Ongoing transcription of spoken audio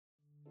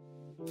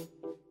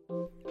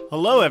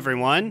Hello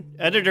everyone,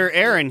 Editor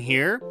Aaron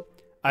here.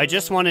 I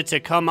just wanted to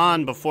come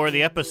on before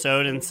the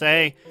episode and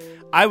say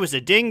I was a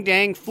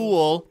ding-dang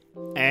fool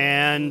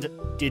and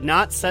did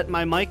not set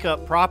my mic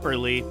up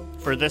properly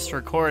for this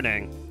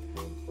recording.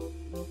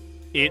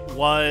 It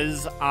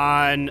was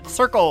on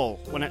circle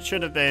when it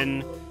should have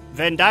been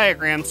Venn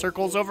diagram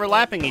circles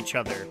overlapping each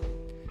other.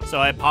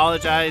 So I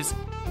apologize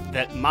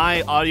that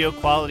my audio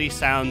quality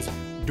sounds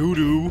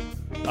doo-doo.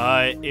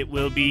 It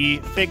will be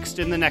fixed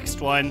in the next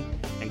one.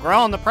 And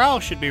Growl on the Prowl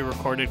should be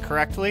recorded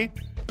correctly.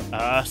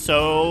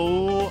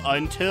 So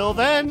until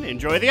then,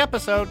 enjoy the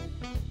episode.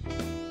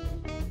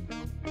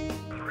 3,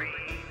 2, 1.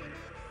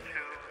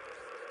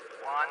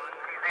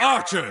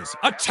 Archers,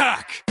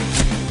 attack!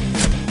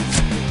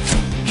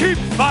 Keep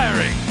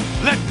firing!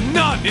 Let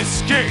none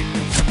escape!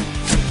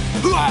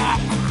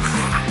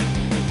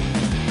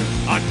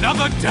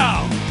 Another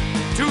down!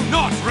 Do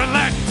not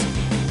relent!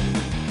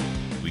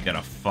 We got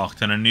a fuck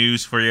ton of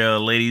news for you,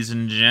 ladies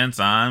and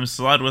gents. I'm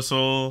Slide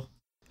Whistle.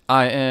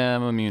 I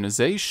am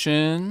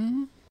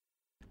Immunization.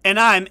 And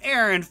I'm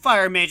Aaron,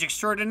 Fire Mage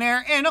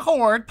Extraordinaire and a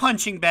Horde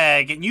Punching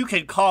Bag, and you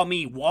could call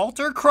me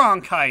Walter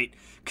Cronkite,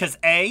 because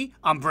A,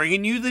 I'm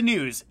bringing you the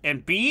news,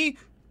 and B,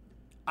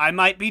 I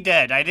might be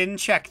dead. I didn't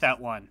check that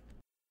one.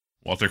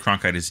 Walter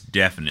Cronkite is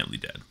definitely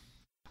dead.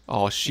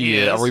 Oh,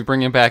 shit. Are we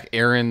bringing back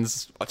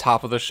Aaron's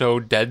top of the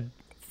show dead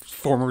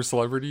former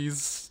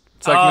celebrities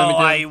segment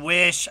again? I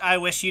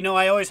wish. You know,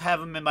 I always have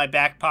them in my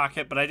back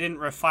pocket, but I didn't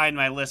refine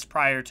my list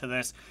prior to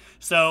this.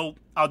 So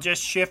I'll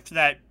just shift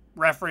that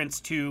reference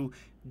to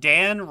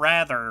Dan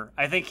Rather.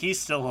 I think he's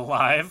still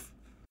alive.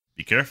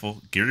 Be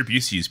careful. Gary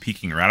Busey is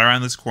peeking right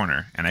around this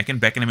corner, and I can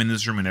beckon him in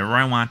this room whenever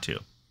I want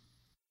to.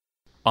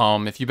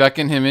 If you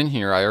beckon him in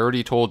here, I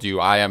already told you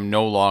I am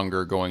no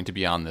longer going to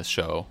be on this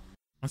show.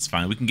 That's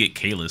fine. We can get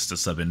Kalis to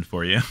sub in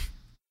for you.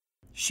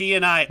 She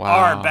and I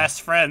are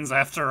best friends,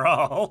 after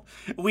all.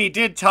 We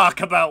did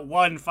talk about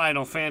one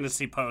Final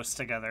Fantasy post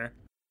together.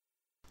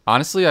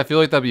 Honestly, I feel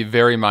like that'd be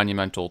very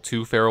monumental.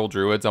 2 feral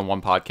druids on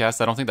one podcast.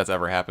 I don't think that's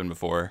ever happened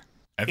before.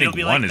 I think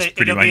one is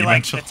pretty monumental. It'll be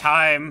like the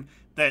time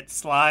that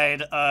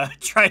Slide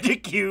tried to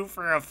queue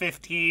for a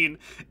 15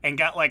 and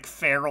got, like,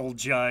 feral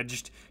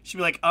judged. She'd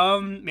be like,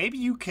 maybe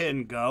you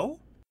can go?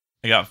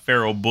 I got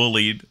feral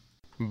bullied.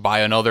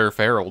 By another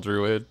feral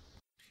druid.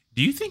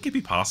 Do you think it'd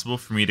be possible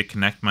for me to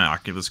connect my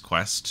Oculus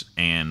Quest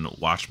and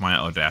watch my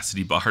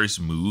Audacity bars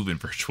move in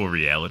virtual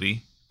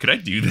reality? Could I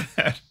do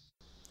that?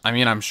 I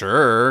mean, I'm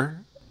sure.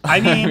 I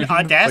mean,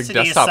 Audacity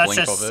like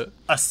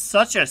is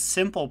such a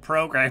simple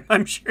program.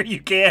 I'm sure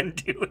you can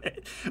do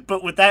it.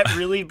 But would that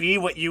really be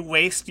what you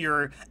waste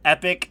your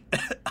epic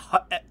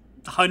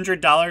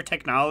 $100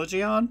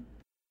 technology on?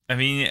 I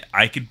mean,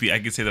 I could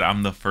say that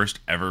I'm the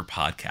first ever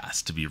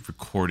podcast to be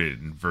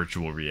recorded in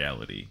virtual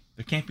reality.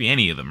 There can't be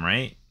any of them,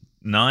 right?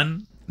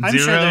 None? I'm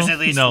Zero? sure there's at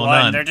least one.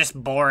 None. They're just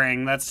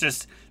boring. That's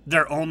just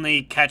their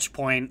only catch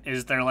point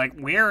is they're like,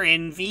 we're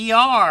in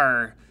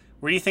VR.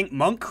 Where do you think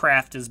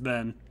Monkcraft has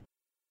been?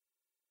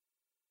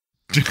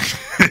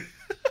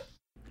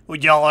 Well,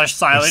 y'all are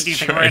silent. That's Do you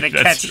think right, we're going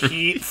to catch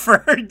heat for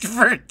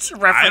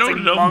referencing I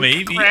don't know. Monkcraft?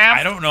 Maybe.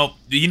 I don't know.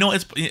 You know,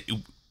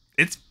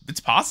 it's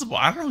possible.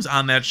 I don't know who's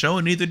on that show,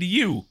 and neither do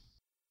you.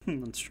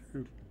 That's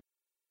true.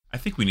 I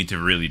think we need to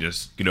really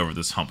just get over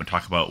this hump and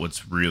talk about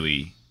what's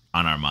really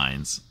on our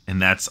minds,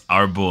 and that's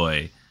our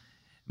boy,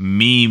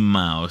 Meme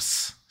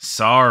Mouse.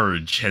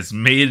 Sarge has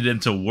made it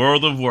into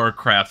World of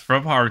Warcraft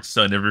from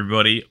Hearthstone,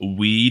 everybody.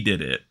 We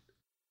did it.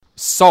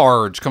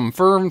 Sarge,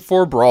 confirmed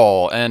for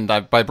Brawl. And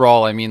by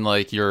Brawl, I mean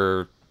like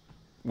your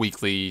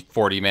weekly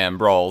 40-man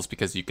brawls,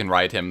 because you can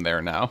ride him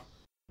there now.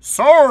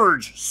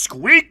 Sarge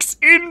squeaks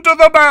into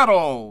the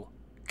battle!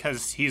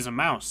 Because he's a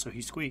mouse, so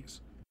he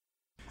squeaks.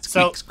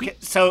 Squeak.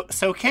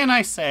 So can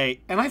I say,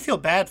 and I feel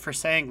bad for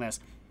saying this,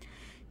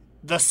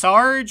 the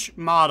Sarge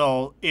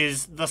model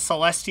is the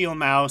Celestial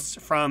Mouse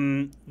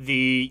from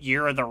the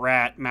Year of the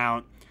Rat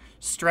mount.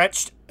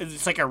 Stretched,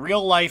 it's like a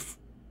real-life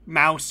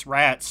mouse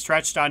rat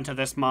stretched onto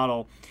this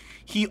model.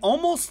 He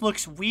almost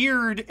looks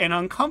weird and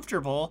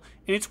uncomfortable,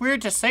 and it's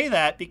weird to say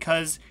that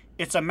because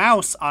it's a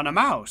mouse on a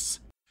mouse.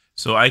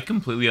 So I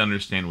completely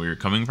understand where you're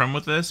coming from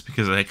with this,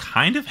 because I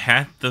kind of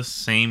had the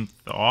same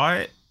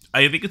thought.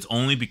 I think it's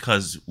only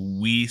because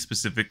we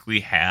specifically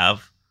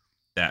have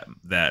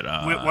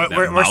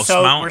we're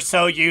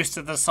so used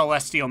to the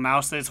Celestial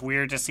Mouse that it's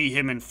weird to see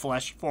him in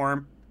flesh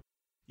form.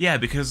 Yeah,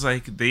 because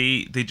like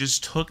they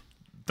just took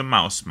the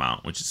mouse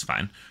mount, which is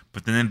fine,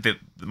 but then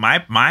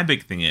my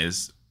big thing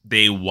is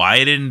they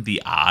widened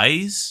the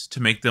eyes to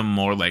make them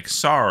more like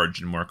Sarge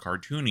and more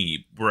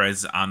cartoony,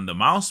 whereas on the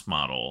mouse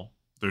model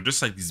they're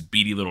just like these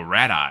beady little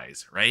rat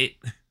eyes, right?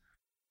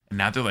 And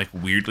now they're like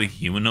weirdly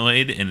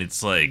humanoid, and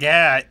it's like,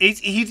 yeah,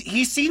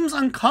 he seems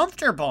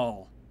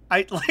uncomfortable.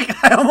 I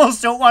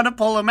almost don't want to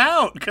pull him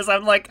out because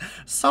I'm like,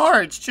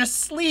 Sarge, just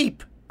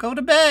sleep, go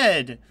to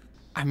bed.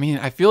 I mean,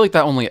 I feel like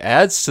that only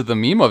adds to the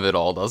meme of it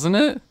all, doesn't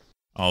it?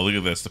 Oh, look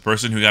at this. The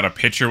person who got a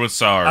picture with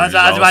Sarge. I was is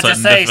all about to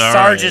sudden say, all right.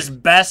 Sarge's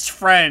best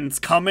friends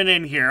coming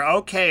in here.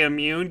 Okay,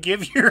 Immune,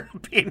 give your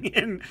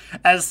opinion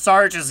as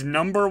Sarge's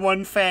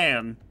 #1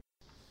 fan.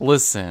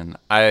 Listen,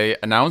 I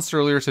announced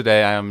earlier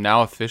today I am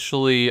now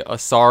officially a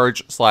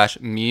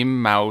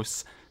Sarge/Meme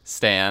Mouse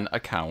Stan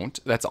account.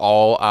 That's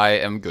all I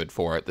am good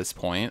for at this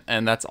point,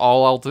 and that's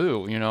all I'll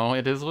do. You know,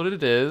 it is what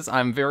it is.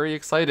 I'm very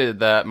excited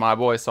that my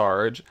boy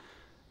Sarge,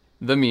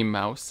 the Meme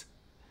Mouse,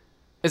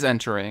 is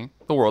entering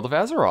the world of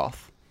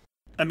Azeroth.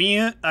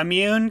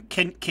 Immune,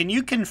 can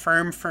you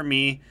confirm for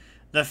me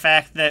the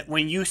fact that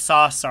when you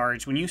saw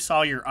Sarge, when you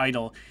saw your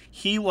idol,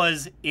 he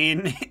was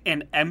in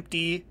an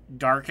empty,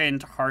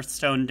 darkened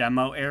Hearthstone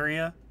demo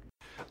area?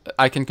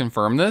 I can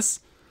confirm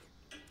this.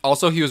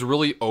 Also, he was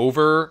really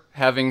over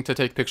having to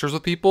take pictures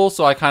with people,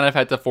 so I kind of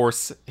had to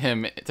force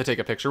him to take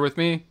a picture with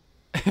me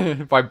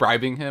by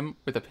bribing him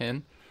with a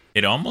pin.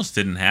 It almost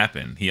didn't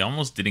happen. He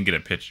almost didn't get a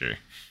picture.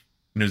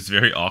 And it was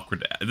very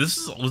awkward.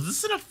 Was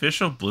this an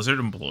official Blizzard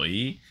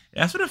employee?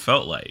 That's what it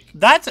felt like.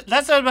 That's what I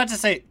was about to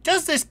say.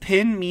 Does this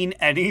pin mean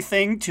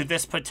anything to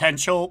this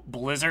potential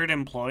Blizzard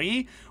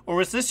employee? Or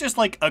was this just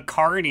like a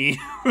carny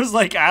who was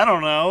like, I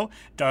don't know,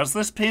 does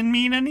this pin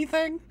mean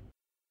anything?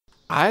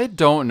 I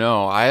don't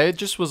know. I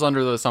just was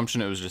under the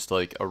assumption it was just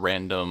like a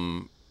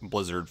random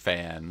Blizzard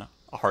fan,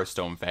 a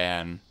Hearthstone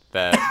fan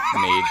that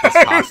made this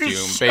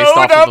costume based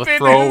off of the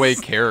throwaway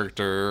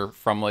character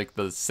from like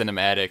the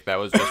cinematic that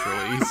was just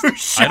released.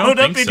 Showed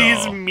up in so.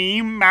 his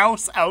Meme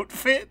Mouse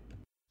outfit.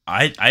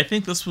 I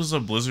think this was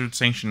a Blizzard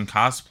sanctioned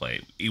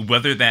cosplay.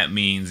 Whether that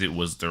means it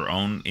was their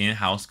own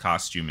in-house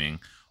costuming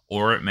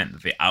or it meant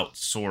that they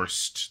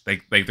outsourced,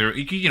 like they're,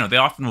 you know, they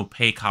often will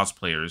pay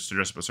cosplayers to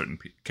dress up as certain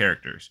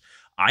characters.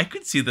 I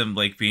could see them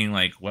like being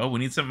like, well, we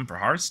need something for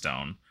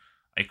Hearthstone.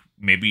 Like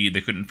maybe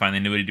they couldn't find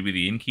anybody to be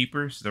the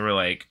innkeeper, so they were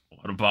like,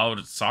 what about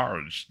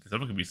Sarge?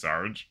 Someone could be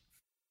Sarge.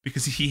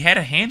 Because he had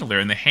a handler,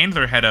 and the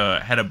handler had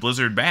a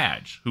Blizzard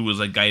badge who was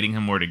like guiding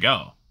him where to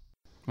go.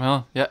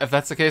 Well, yeah, if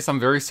that's the case, I'm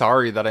very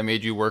sorry that I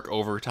made you work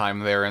overtime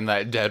there in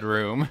that dead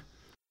room.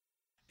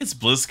 It's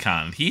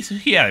BlizzCon. He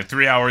had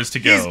 3 hours to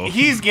go.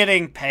 He's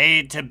getting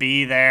paid to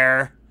be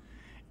there.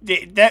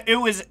 It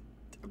was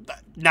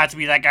not to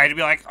be that guy to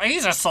be like,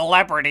 he's a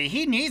celebrity.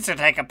 He needs to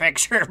take a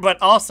picture.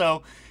 But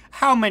also,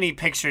 how many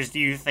pictures do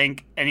you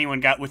think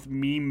anyone got with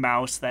Meme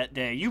Mouse that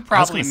day? You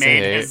probably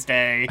made his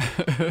day.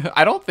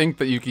 I don't think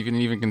that you can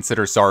even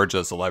consider Sarge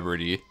a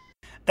celebrity.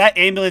 That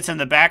ambulance in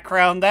the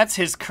background, that's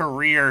his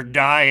career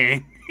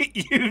dying.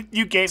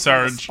 you gave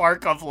him a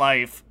spark of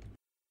life.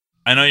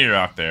 I know you're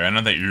out there. I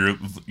know that you're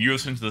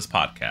listening to this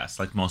podcast,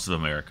 like most of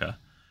America.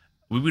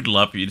 We would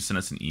love for you to send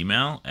us an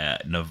email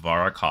at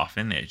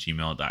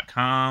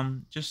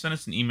navaracoffin@gmail.com. Just send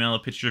us an email, a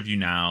picture of you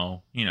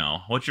now. You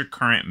know, what your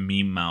current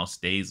Meme Mouse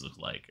days look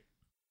like.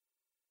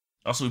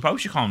 Also, we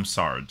probably should call him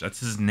Sarge. That's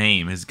his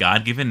name. His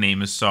God-given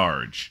name is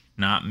Sarge,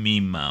 not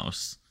Meme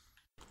Mouse.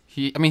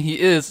 He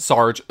is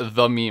Sarge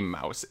the Meme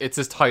Mouse. It's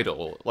his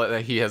title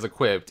that he has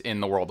equipped in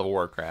the World of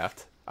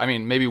Warcraft. I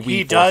mean, maybe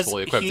we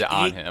forcefully equipped it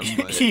on him.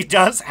 But he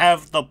does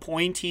have the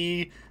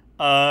pointy,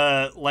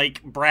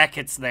 like,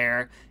 brackets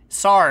there.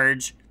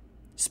 Sarge,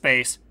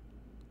 space,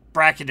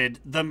 bracketed,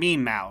 the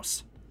Meme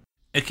Mouse.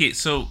 Okay,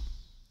 so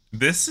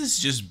this is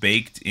just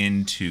baked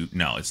into...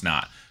 No, it's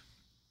not.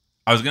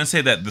 I was going to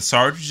say that the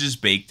Sarge is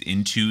just baked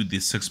into the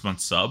 6-month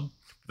sub.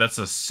 That's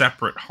a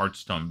separate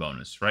Hearthstone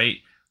bonus, right?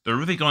 They're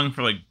really going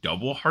for, like,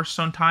 double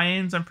Hearthstone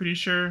tie-ins, I'm pretty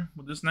sure,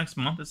 with this next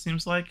month, it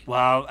seems like.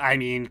 Well, I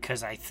mean,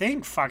 because I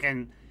think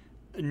fucking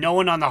no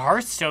one on the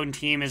Hearthstone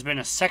team has been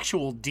a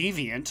sexual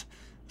deviant.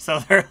 So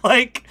they're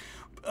like,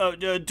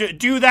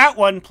 do that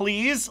one,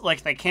 please.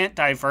 Like, they can't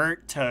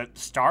divert to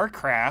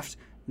StarCraft.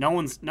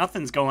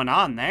 Nothing's going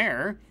on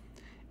there.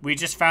 We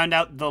just found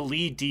out the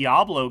lead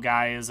Diablo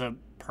guy is a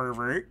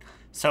pervert.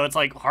 So it's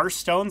like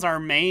Hearthstone's our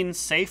main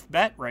safe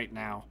bet right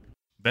now.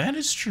 That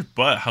is true,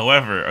 but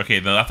however, okay,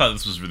 I thought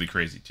this was really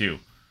crazy too.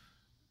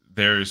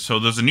 There's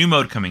a new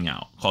mode coming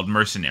out called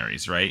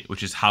Mercenaries, right?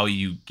 Which is how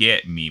you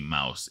get Meme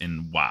Mouse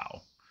in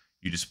WoW.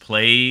 You just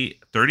play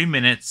 30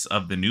 minutes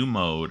of the new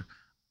mode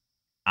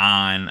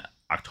on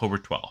October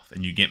 12th,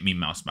 and you get Meme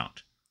Mouse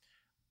mount.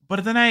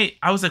 But then I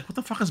was like, what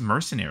the fuck is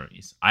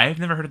Mercenaries? I have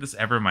never heard of this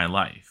ever in my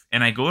life.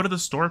 And I go to the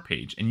store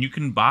page, and you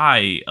can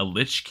buy a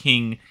Lich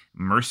King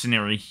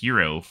mercenary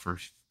hero for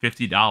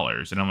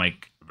 $50, and I'm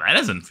like, that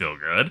doesn't feel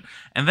good.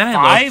 And then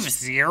I looked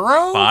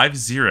 5-0?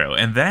 5-0.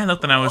 And then I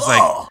looked and I was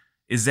like,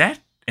 is that?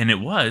 And it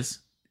was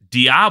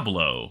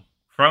Diablo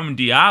from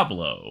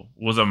Diablo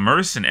was a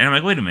mercenary. And I'm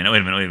like, wait a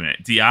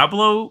minute.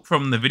 Diablo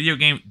from the video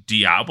game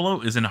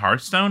Diablo is in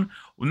Hearthstone?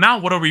 Well, now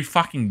what are we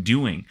fucking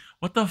doing?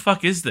 What the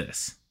fuck is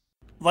this?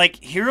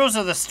 Like, Heroes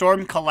of the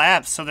Storm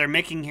collapsed, so they're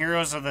making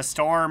Heroes of the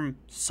Storm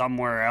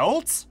somewhere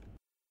else?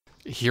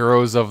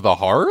 Heroes of the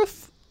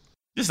Hearth?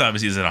 This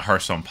obviously isn't a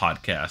Hearthstone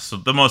podcast, so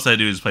the most I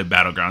do is play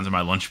Battlegrounds on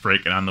my lunch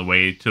break and on the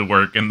way to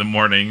work in the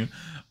morning.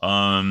 So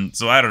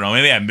I don't know,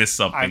 maybe I missed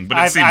something,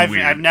 but it seemed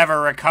weird. I've never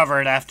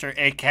recovered after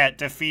ACAT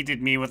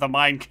defeated me with a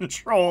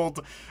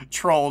mind-controlled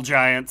troll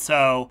giant,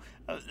 so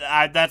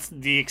That's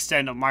the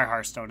extent of my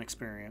Hearthstone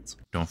experience.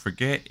 Don't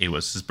forget, it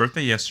was his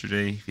birthday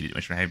yesterday. If you didn't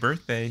wish him a happy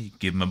birthday,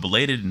 give him a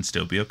belated and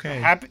still be okay.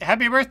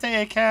 Happy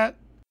birthday, Cat.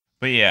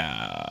 But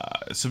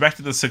yeah, so back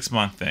to the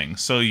 6-month thing.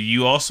 So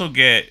you also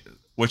get,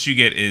 what you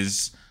get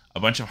is a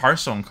bunch of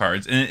Hearthstone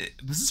cards. And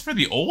this is for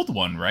the old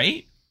one,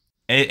 right?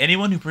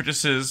 Anyone who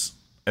purchases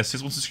a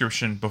 6-month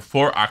subscription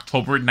before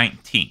October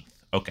 19th.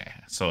 Okay,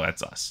 so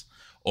that's us.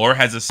 Or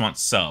has a 6-month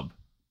sub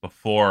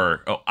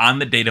before, on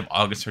the date of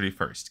August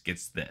 31st,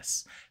 gets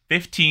this.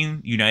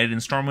 15 United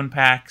and Stormwind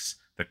packs,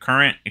 the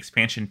current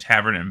expansion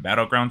Tavern and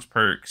Battlegrounds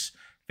perks,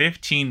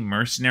 15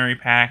 Mercenary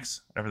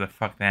packs, whatever the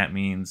fuck that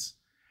means.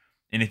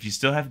 And if you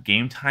still have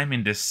game time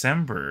in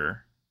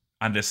December,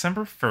 on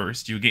December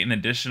 1st, you get an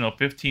additional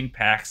 15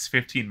 packs,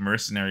 15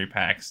 Mercenary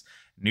packs,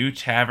 new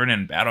Tavern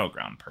and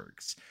Battleground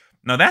perks.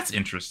 Now that's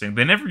interesting.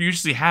 They never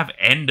usually have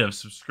end of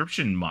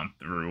subscription month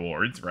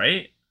rewards,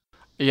 right?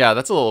 Yeah,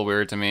 that's a little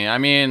weird to me. I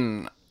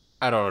mean,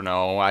 I don't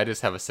know. I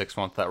just have a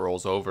 6-month that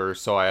rolls over,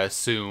 so I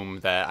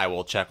assume that I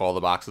will check all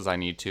the boxes I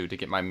need to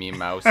get my meme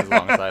mouse as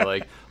long as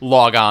I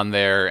log on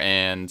there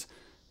and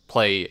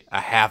play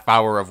a half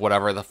hour of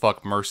whatever the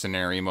fuck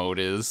mercenary mode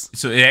is.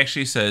 So it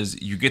actually says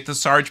you get the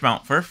Sarge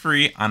mount for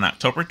free on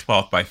October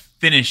 12th by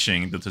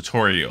finishing the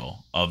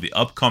tutorial of the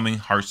upcoming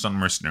Hearthstone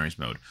Mercenaries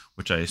mode,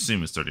 which I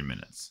assume is 30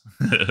 minutes.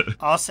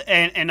 Also,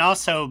 and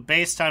also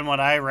based on what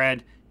I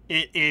read,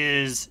 it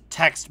is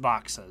text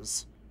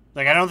boxes.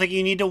 Like, I don't think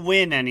you need to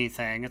win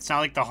anything. It's not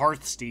like the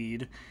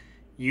Hearthsteed.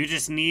 You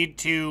just need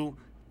to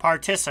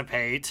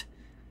participate,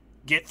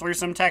 get through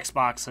some text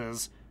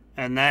boxes,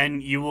 and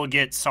then you will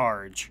get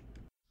Sarge.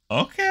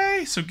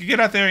 Okay, so get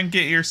out there and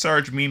get your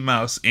Sarge meme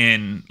mouse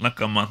in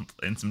like a month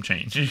and some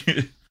change.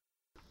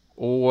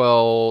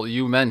 Well,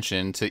 you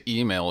mentioned to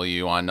email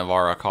you on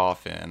Navarra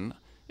Coffin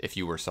if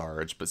you were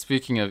Sarge. But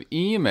speaking of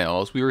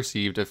emails, we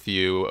received a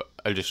few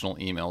additional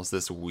emails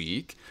this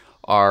week.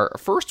 Our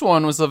first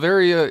one was a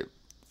very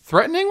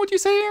threatening, would you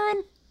say,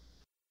 Aaron?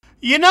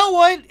 You know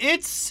what?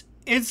 It's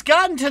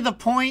gotten to the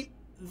point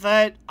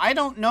that I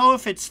don't know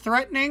if it's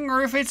threatening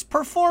or if it's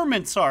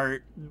performance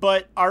art.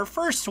 But our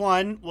first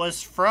one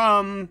was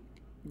from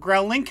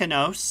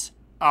Growlinkanos,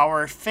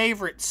 our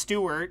favorite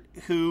steward,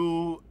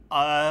 who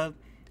I'll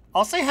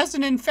say has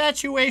an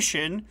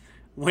infatuation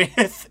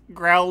with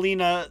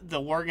Growlina,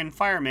 the Worgen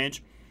Fire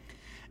Mage.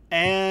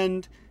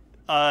 And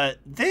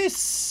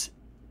this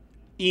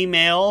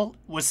email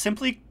was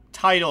simply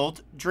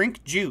titled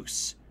Drink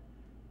Juice.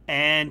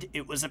 And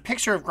it was a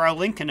picture of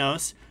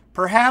Growlinkanos,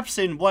 perhaps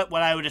in what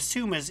I would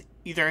assume is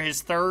either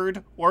his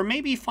third or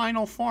maybe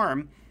final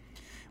form,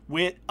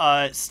 with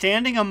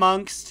standing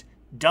amongst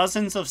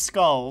dozens of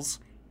skulls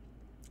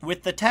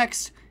with the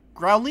text,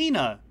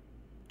 Growlina,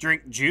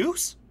 drink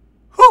juice?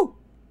 Whew!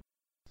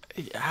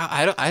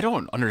 Yeah, I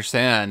don't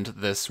understand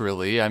this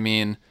really. I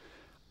mean,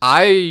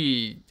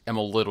 I am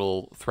a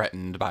little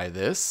threatened by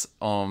this.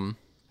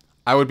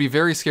 I would be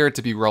very scared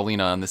to be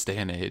Growlina in this day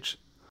and age.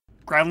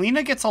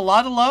 Growlina gets a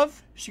lot of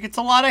love. She gets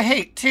a lot of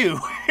hate too.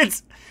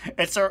 It's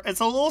a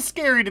little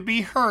scary to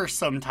be her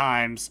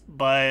sometimes.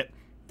 But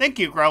thank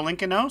you,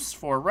 Growlinkanos,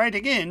 for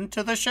writing in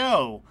to the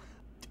show.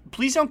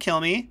 Please don't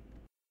kill me.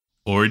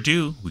 Or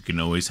do. We can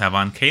always have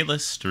on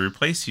Kalis to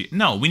replace you.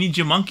 No, we need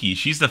Jamunky.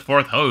 She's the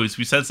fourth host.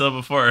 We said so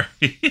before.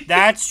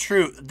 That's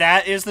true.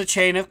 That is the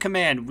chain of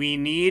command. We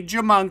need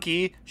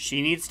Jamunky.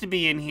 She needs to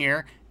be in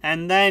here.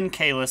 And then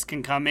Kalis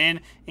can come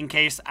in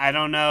case, I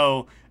don't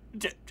know,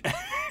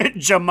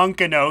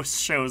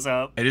 Jamunkanos shows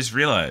up. I just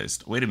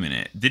realized, wait a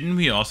minute. Didn't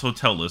we also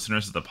tell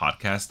listeners of the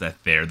podcast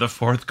that they're the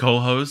fourth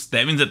co-host?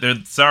 That means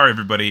that sorry,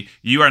 everybody,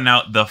 you are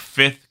now the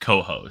fifth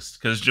co-host.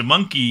 Because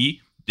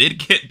Jamunky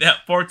did get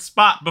that fourth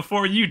spot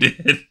before you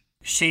did.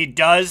 She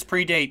does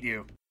predate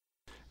you.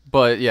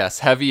 But yes,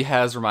 Heavy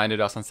has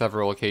reminded us on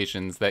several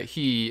occasions that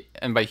he,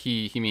 and by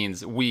he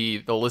means we,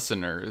 the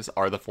listeners,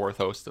 are the fourth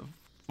host of,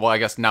 well, I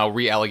guess now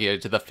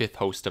reallocated to the fifth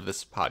host of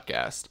this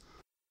podcast.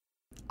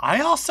 I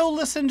also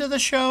listen to the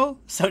show,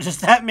 so does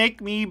that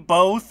make me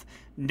both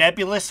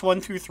Nebulous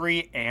 1 through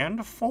 3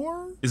 and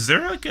 4? Is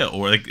there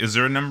is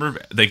there a number of,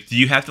 do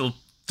you have to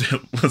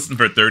listen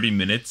for 30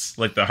 minutes,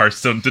 like the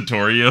Hearthstone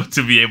tutorial,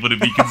 to be able to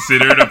be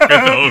considered a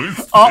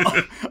fifth host?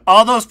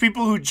 all those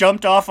people who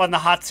jumped off on the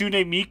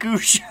Hatsune Miku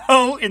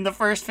show in the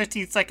first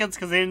 15 seconds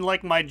because they didn't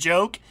like my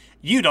joke,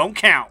 you don't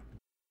count.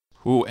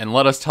 Ooh, and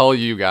let us tell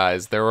you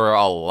guys, there were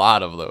a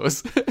lot of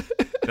those.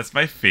 That's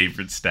my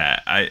favorite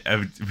stat.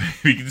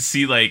 We can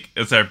see,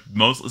 it's our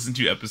most listened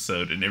to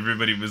episode, and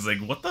everybody was like,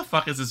 what the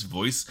fuck is this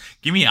voice?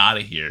 Get me out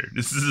of here.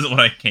 This is what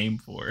I came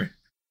for.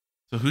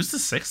 So who's the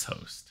sixth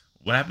host?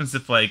 What happens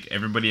if,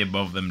 everybody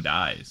above them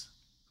dies?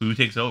 Who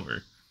takes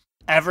over?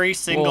 Every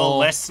single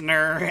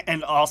listener,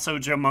 and also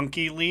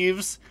Jamunky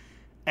leaves,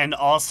 and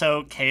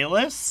also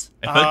Kalis.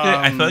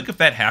 I feel like if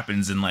that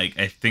happens, and, I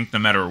think no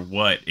matter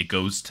what, it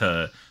goes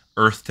to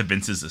Earth to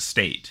Vince's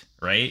estate,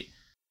 right?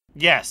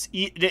 Yes,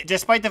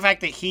 despite the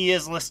fact that he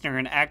is listener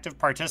and active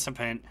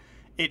participant,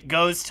 it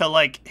goes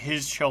to,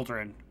 his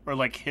children, or,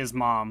 his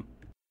mom.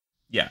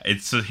 Yeah,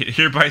 it's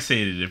hereby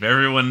stated, if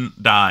everyone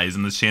dies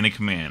in the chain of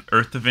command,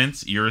 Earth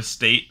Events, your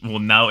estate will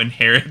now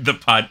inherit the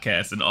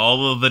podcast and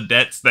all of the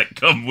debts that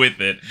come with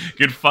it.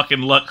 Good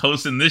fucking luck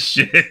hosting this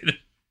shit.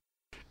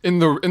 In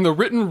the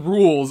written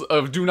rules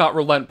of Do Not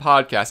Relent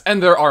podcast, and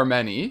there are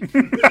many.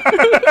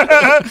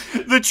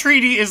 The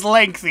treaty is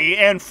lengthy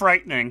and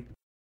frightening.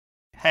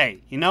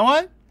 Hey, you know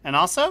what? And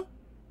also,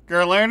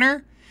 Ger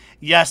Learner,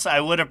 yes, I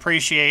would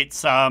appreciate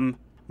some.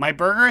 My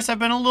burgers have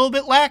been a little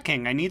bit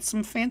lacking. I need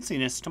some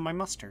fanciness to my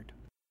mustard.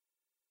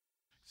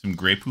 Some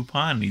Grey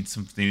Poupon, need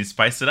to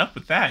spice it up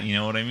with that, you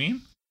know what I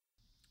mean?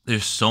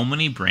 There's so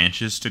many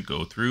branches to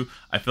go through.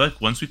 I feel like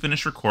once we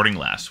finished recording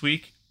last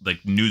week,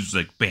 like news was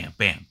like bam,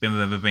 bam, bam,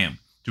 bam, bam, bam.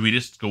 Do we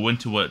just go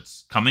into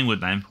what's coming with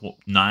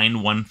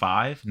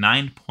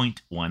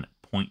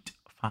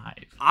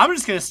 9.1.5? I'm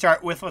just going to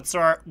start with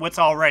what's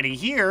already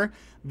here.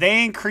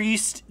 They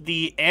increased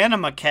the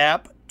anima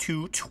cap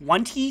to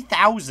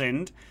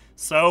 20,000.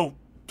 So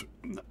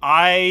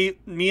my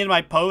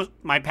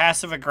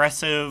passive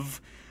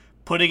aggressive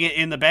putting it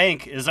in the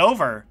bank is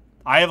over.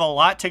 I have a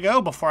lot to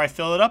go before I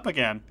fill it up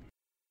again.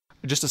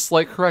 Just a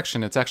slight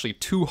correction, it's actually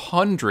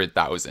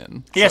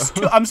 200,000. Yes,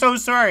 I'm so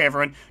sorry,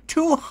 everyone.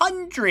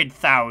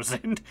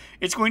 200,000.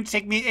 It's going to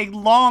take me a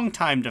long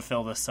time to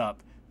fill this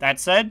up. That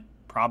said,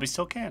 probably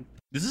still can.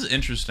 This is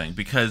interesting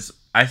because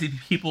I see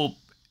people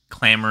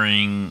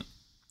clamoring,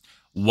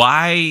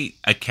 why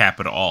a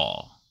cap at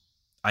all,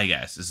 I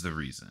guess, is the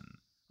reason.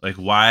 Like,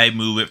 why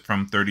move it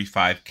from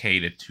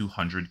 35k to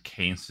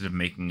 200k instead of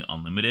making it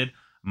unlimited?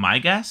 My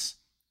guess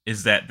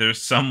is that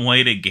there's some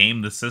way to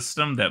game the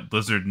system that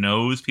Blizzard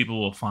knows people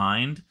will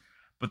find.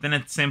 But then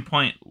at the same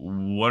point,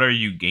 what are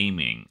you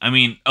gaming? I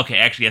mean, okay,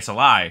 actually, that's a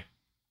lie.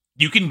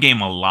 You can game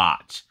a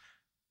lot.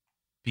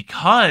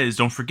 Because,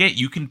 don't forget,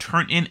 you can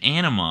turn in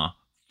anima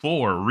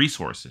for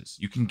resources.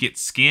 You can get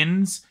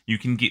skins, you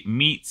can get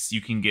meats,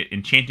 you can get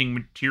enchanting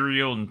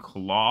material and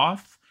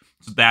cloth.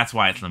 So that's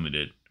why it's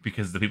limited.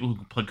 Because the people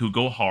who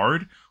go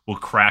hard will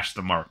crash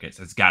the markets.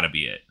 That's got to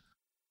be it.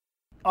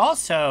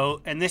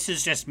 Also, and this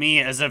is just me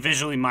as a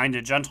visually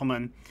minded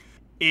gentleman,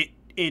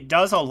 it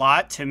does a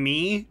lot to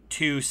me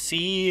to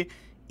see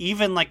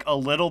even like a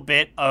little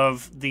bit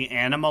of the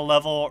anima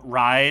level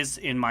rise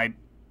in my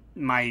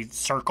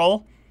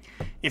circle.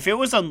 If it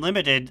was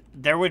unlimited,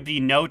 there would be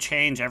no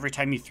change every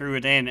time you threw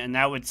it in, and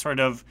that would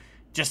sort of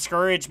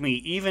discourage me,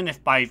 even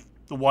if by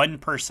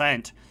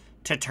 1%,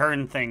 to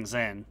turn things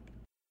in.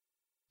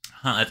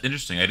 Huh, that's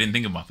interesting. I didn't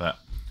think about that.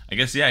 I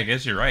guess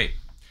you're right.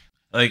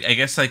 Like, I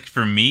guess, like,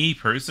 for me,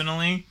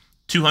 personally,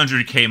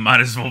 200k might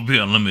as well be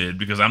unlimited,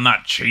 because I'm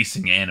not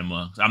chasing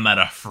anima. I'm not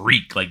a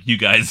freak like you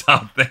guys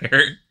out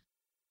there.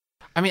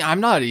 I mean,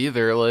 I'm not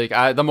either. Like,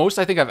 the most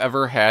I think I've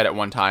ever had at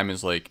one time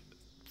is, like,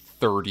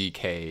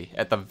 30k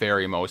at the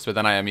very most. But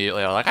then I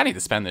immediately, like, I need to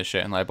spend this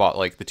shit, and I bought,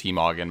 like, the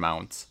T-Moggen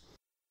mounts.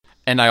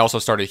 And I also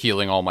started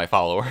healing all my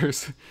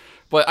followers.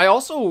 But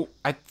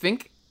I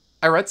think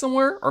I read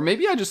somewhere, or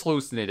maybe I just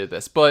hallucinated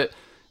this, but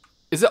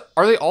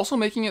are they also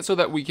making it so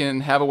that we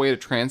can have a way to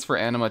transfer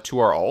anima to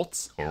our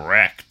alts?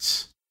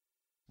 Correct.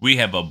 We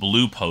have a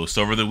blue post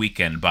over the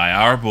weekend by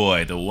our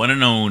boy, the one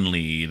and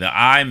only, the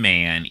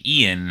I-Man,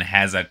 Ian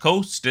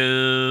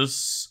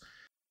Hazacostas.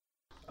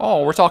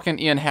 Oh, we're talking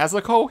Ian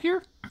Hazaco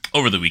here?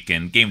 Over the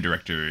weekend, game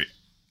director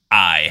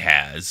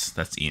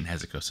that's Ian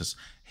Hazacostas,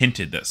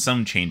 hinted that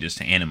some changes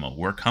to anima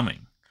were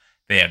coming.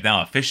 They have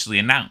now officially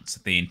announced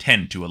that they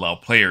intend to allow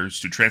players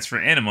to transfer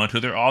anima to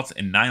their alts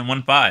in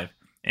 9.1.5.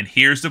 And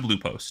here's the blue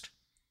post.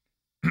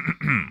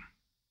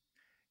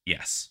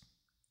 Yes,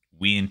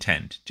 we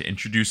intend to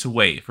introduce a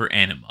way for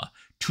anima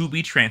to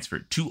be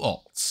transferred to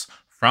alts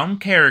from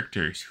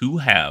characters who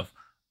have,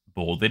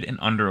 bolded and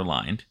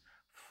underlined,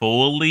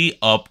 fully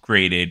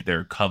upgraded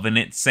their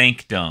Covenant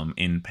Sanctum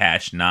in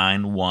patch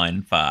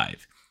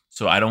 9.1.5.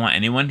 So I don't want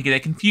anyone to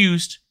get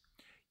confused.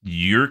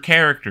 Your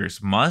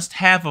characters must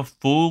have a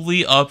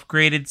fully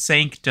upgraded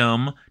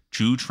Sanctum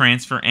to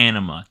transfer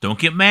anima. Don't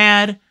get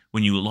mad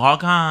when you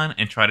log on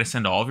and try to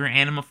send all of your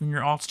anima from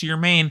your alts to your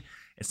main.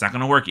 It's not going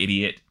to work,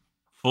 idiot.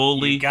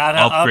 Fully you gotta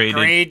upgraded.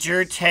 Upgrade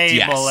your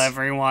table,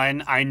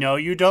 everyone. I know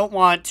you don't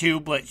want to,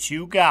 but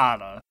you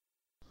gotta.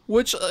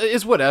 Which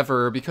is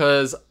whatever,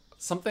 because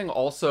something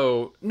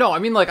also... No, I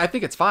mean, like, I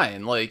think it's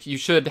fine. Like, you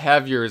should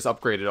have yours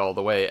upgraded all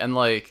the way. And,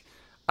 like,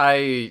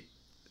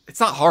 it's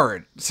not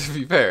hard, to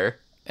be fair.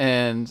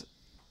 And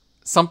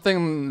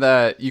something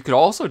that you could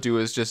also do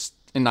is just,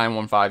 in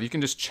 9.1.5, you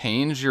can just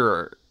change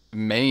your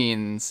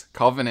main's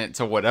Covenant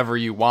to whatever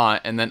you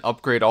want, and then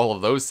upgrade all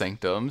of those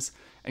Sanctums,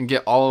 and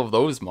get all of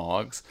those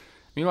Mogs.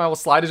 Meanwhile,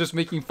 Slide is just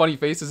making funny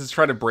faces to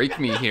try to break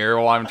me here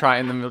while I'm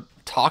trying to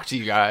talk to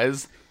you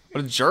guys.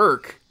 What a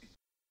jerk.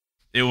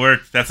 It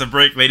worked. That's a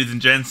break, ladies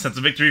and gents. That's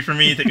a victory for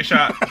me. Take a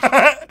shot.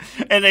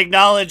 An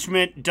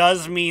acknowledgement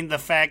does mean the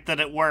fact that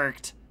it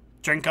worked.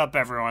 Drink up,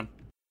 everyone.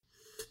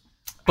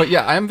 But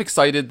yeah, I'm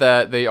excited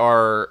that they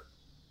are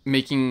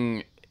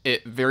making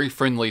it very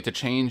friendly to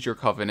change your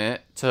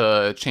covenant,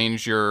 to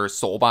change your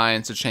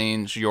soulbinds, to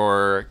change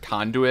your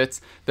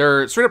conduits.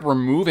 They're straight up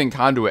removing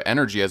conduit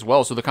energy as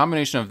well. So the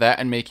combination of that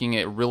and making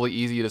it really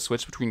easy to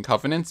switch between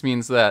covenants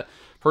means that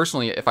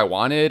personally, if I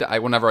wanted,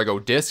 whenever I go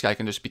disc, I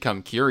can just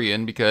become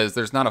Kyrian, because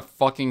there's not a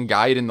fucking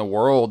guide in the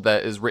world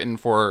that is written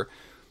for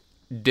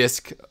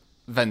disc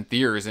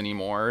Venthyrs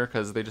anymore,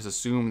 because they just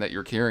assume that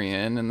you're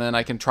Kyrian. And then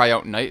I can try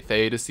out Night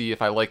Fae to see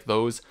if I like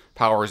those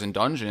powers in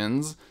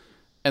dungeons,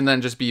 and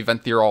then just be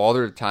Venthyr all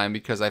other time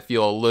because I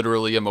feel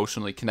literally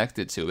emotionally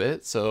connected to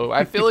it. So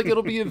I feel like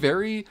it'll be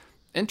very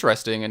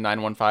interesting in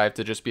 915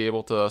 to just be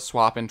able to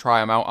swap and try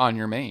them out on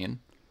your main.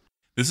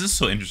 This is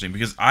so interesting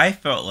because I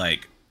felt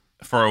like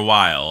for a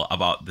while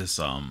about this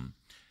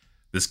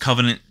this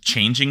covenant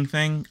changing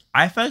thing.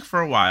 I felt like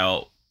for a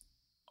while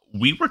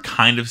we were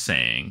kind of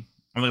saying,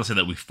 I'm not gonna say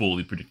that we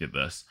fully predicted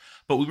this,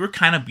 but we were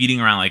kind of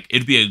beating around like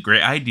it'd be a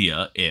great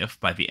idea if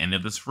by the end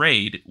of this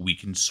raid we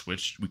can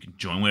switch, we can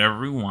join whatever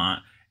we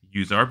want,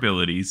 use our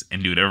abilities,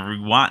 and do whatever we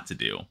want to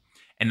do.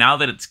 And now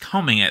that it's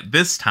coming at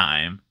this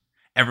time,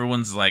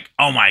 everyone's like,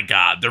 oh my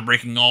god, they're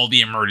breaking all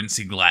the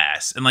emergency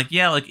glass. And like,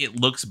 yeah, like it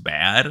looks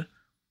bad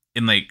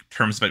in like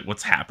terms of like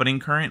what's happening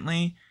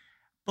currently,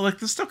 but like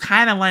this still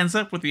kind of lines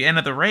up with the end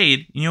of the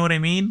raid. You know what I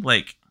mean?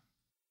 Like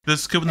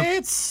this could be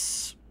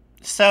It's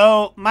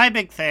so my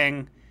big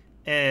thing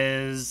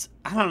is,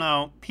 I don't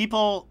know,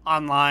 people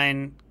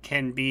online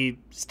can be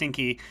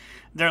stinky.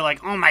 They're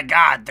like, oh my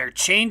god, they're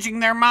changing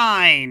their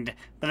mind.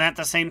 But at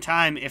the same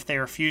time, if they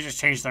refuse to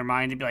change their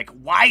mind, they'd be like,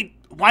 why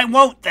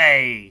won't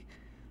they?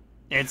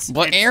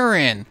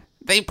 Aaron,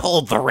 they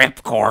pulled the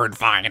ripcord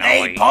finally.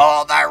 They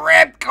pulled the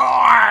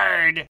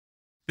ripcord!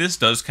 This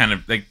does kind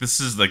of like, this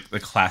is like the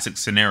classic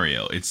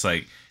scenario. It's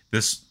like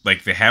this,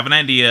 like they have an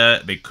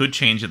idea, they could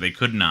change it, they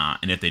could not,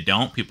 and if they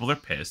don't, people are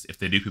pissed. If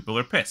they do, people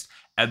are pissed.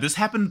 This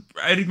happened,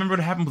 I remember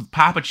what happened with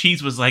Papa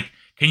Cheese was like,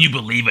 can you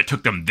believe it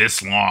took them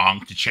this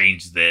long to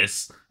change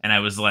this? And I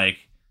was like,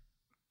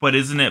 but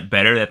isn't it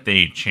better that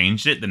they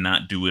changed it than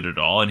not do it at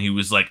all? And he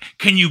was like,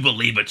 can you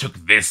believe it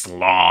took this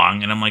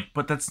long? And I'm like,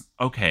 but that's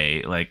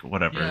okay, like,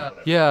 whatever.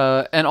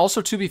 Yeah, and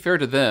also to be fair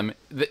to them,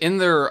 in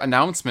their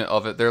announcement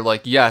of it, they're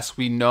like, yes,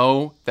 we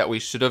know that we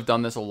should have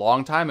done this a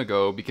long time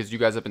ago because you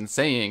guys have been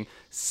saying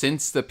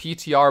since the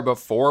PTR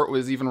before it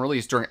was even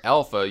released during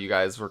Alpha, you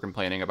guys were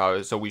complaining about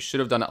it, so we should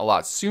have done it a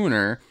lot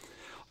sooner.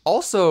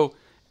 Also,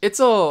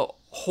 it's a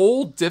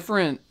whole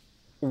different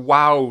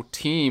WoW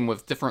team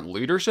with different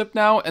leadership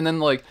now, and then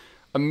like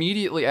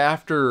immediately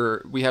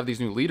after we have these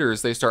new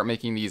leaders, they start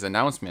making these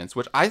announcements,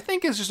 which I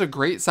think is just a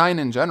great sign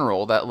in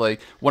general that like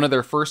one of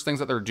their first things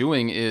that they're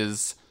doing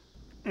is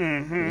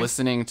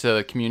listening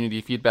to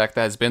community feedback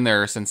that has been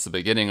there since the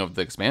beginning of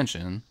the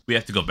expansion. We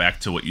have to go back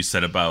to what you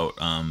said about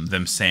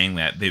them saying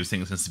that they were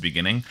saying since the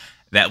beginning.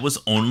 That was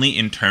only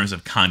in terms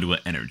of conduit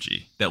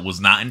energy. That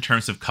was not in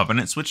terms of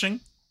covenant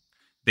switching.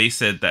 They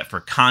said that for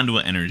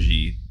conduit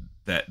energy,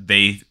 that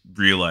they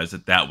realized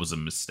that that was a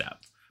misstep.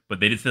 But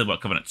they did say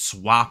about covenant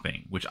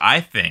swapping, which I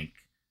think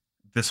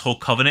this whole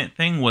covenant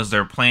thing was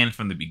their plan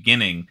from the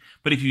beginning.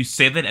 But if you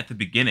say that at the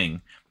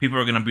beginning, people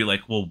are going to be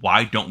like, well,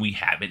 why don't we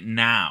have it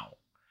now?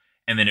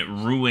 And then it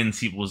ruins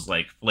people's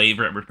like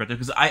flavor and perspective.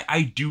 Because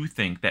I do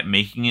think that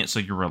making it so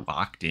you're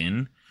locked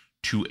in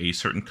to a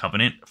certain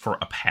covenant for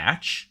a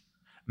patch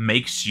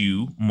makes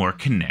you more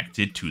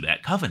connected to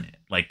that covenant.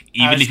 Like,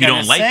 even if you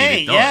don't like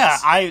it, it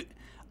does. Yeah,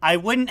 I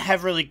wouldn't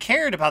have really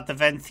cared about the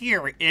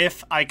Venthyr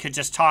if I could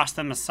just toss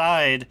them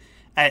aside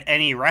at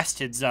any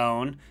rested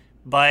zone,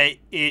 but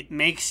it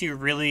makes you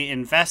really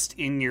invest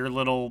in your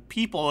little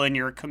people in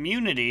your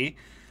community,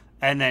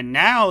 and then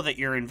now that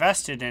you're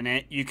invested in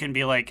it, you can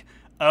be like,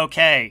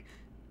 okay,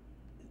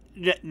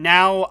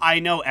 now I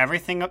know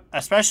everything,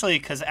 especially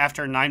because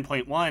after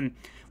 9.1,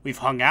 we've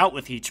hung out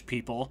with each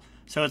people,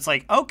 so it's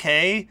like,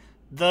 okay,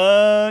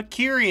 the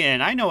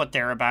Kyrian, I know what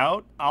they're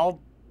about, I'll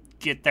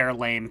get their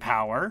lame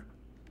power.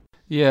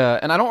 Yeah,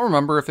 and I don't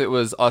remember if it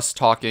was us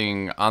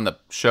talking on the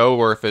show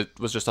or if it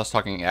was just us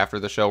talking after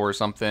the show or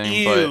something.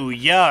 Ew,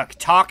 yuck.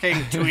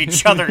 Talking to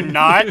each other,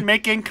 not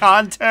making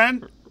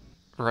content?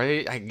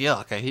 Right?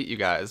 Yuck, I hate you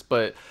guys.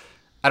 But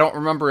I don't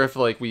remember if,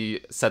 like, we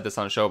said this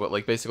on a show, but,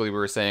 like, basically we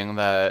were saying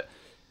that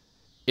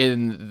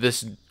in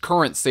this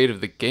current state of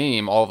the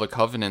game, all the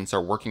covenants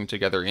are working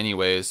together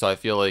anyways, so I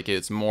feel like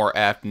it's more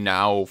apt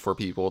now for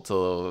people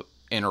to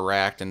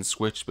interact and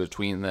switch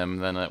between them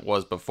than it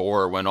was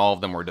before when all of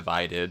them were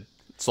divided.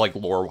 It's like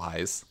lore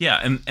wise. Yeah,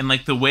 and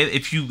like the way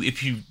if you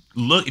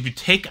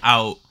take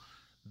out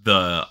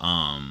the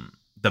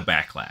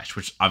backlash,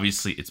 which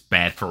obviously it's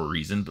bad for a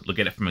reason, but look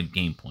at it from a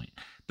game point.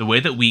 The way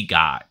that we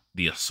got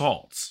the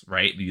assaults,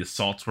 right? The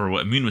assaults were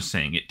what Moon was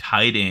saying. It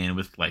tied in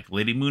with like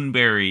Lady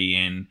Moonberry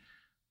and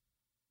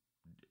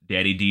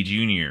Daddy D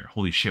Jr.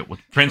 Holy shit,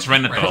 with Prince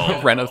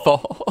Renathal.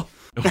 Renathal.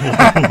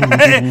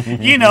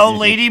 You know,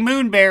 Lady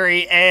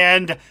Moonberry,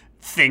 and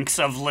thinks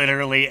of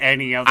literally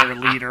any other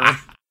leader.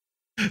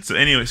 So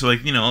anyway, so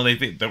like,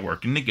 they're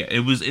working together.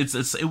 It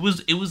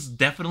was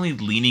definitely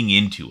leaning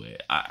into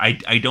it.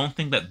 I don't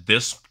think that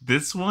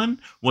this one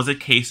was a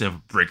case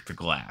of break the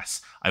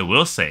glass. I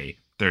will say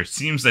there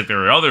seems like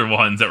there are other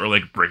ones that were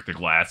like break the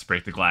glass,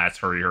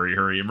 hurry, hurry,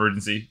 hurry,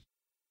 emergency.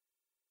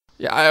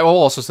 Yeah, I will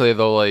also say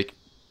though, like,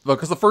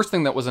 because the first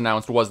thing that was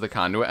announced was the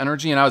conduit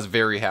energy, and I was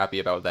very happy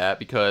about that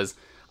because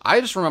I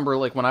just remember,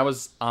 like, when I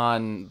was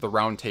on the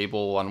round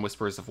table on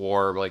Whispers of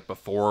War, like,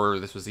 before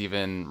this was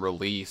even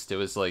released, it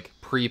was, like,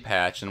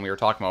 pre-patch, and we were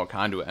talking about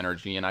conduit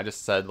energy, and I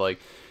just said, like,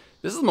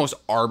 this is the most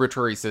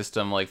arbitrary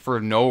system, like, for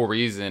no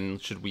reason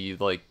should we,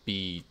 like,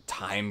 be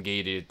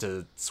time-gated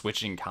to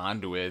switching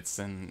conduits,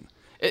 and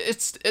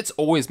it's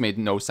always made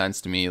no sense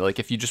to me. Like,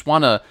 if you just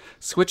want to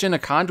switch in a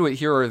conduit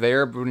here or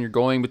there when you're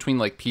going between,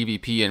 like,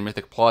 PvP and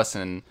Mythic Plus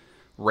and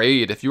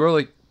Raid, if you are,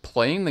 like,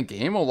 playing the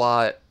game a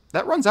lot,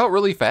 that runs out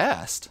really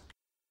fast.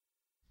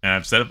 And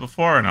I've said it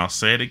before, and I'll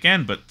say it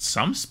again, but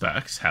some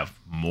specs have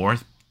more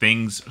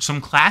things,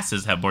 some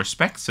classes have more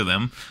specs to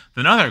them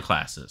than other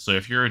classes. So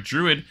if you're a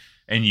druid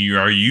and you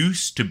are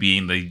used to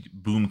being the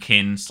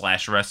Boomkin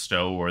 /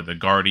 Resto or the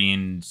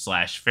Guardian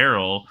 /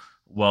 Feral,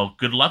 well,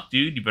 good luck,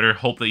 dude. You better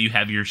hope that you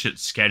have your shit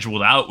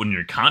scheduled out when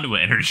your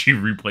conduit energy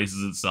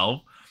replaces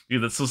itself.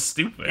 Dude, that's so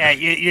stupid. Yeah,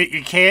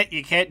 you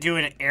can't do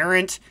an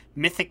errant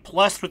Mythic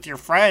Plus with your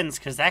friends,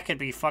 because that could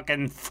be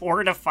fucking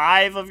 4 to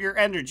 5 of your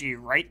energy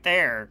right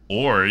there.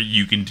 Or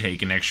you can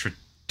take an extra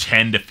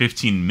 10 to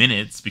 15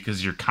 minutes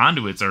because your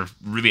conduits are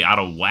really out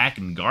of whack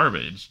and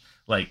garbage.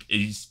 Like,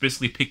 you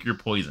basically pick your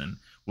poison.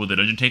 Will the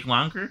dungeon take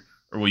longer,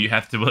 or will you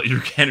have to let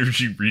your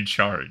energy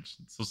recharge?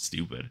 It's so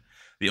stupid.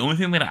 The only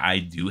thing that I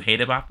do hate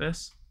about this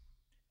is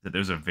that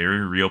there's a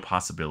very real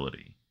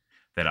possibility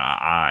that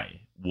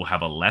I will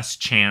have a less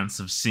chance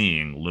of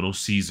seeing Little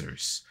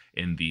Caesars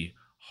in the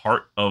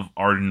Heart of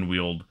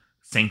Ardenweald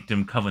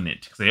Sanctum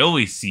Covenant, because I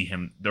always see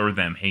him or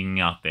them hanging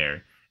out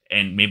there,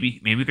 and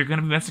maybe they're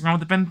gonna be messing around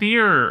with the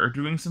Venthyr or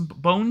doing some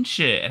bone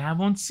shit, and I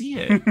won't see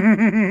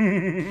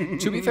it.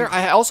 To be fair,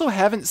 I also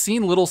haven't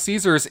seen Little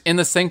Caesars in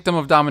the Sanctum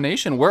of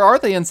Domination. Where are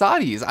they in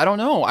Zadi's? I don't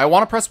know. I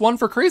want to press 1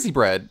 for Crazy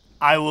Bread.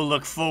 I will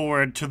look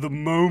forward to the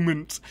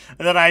moment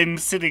that I'm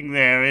sitting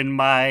there in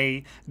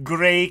my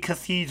grey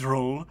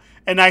cathedral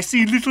and I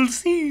see Little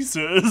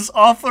Caesars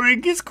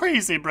offering his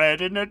Crazy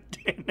Bread in a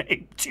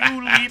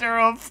 2-liter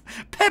of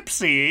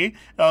Pepsi.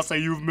 I'll say,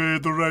 you've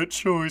made the right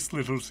choice,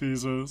 Little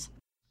Caesars.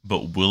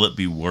 But will it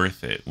be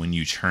worth it when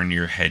you turn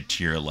your head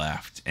to your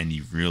left and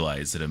you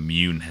realize that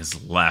Immune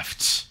has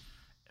left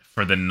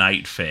for the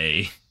Night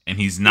Fae and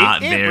he's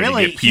not there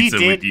really, to get pizza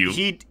with you?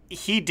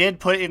 He did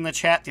put in the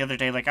chat the other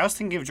day, like, I was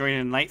thinking of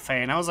joining Night Fae,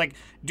 and I was like,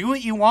 do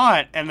what you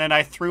want. And then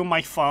I threw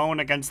my phone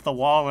against the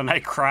wall and I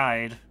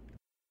cried.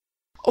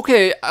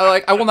 Okay,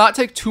 I will not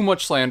take too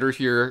much slander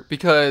here,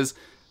 because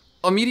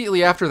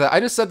immediately after that, I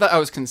just said that I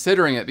was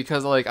considering it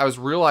because, like, I was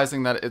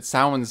realizing that it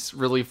sounds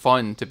really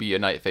fun to be a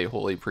Night Fae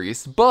Holy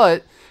Priest,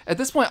 but at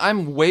this point,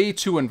 I'm way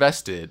too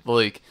invested.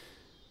 Like,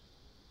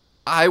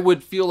 I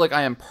would feel like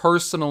I am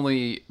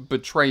personally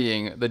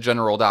betraying the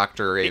General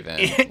Dr. Raven.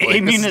 Like,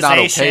 immunization, this is not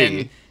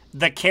okay.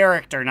 The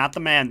character, not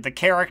the man, the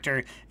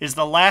character is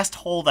the last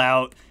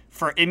holdout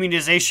for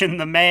immunization,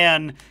 the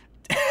man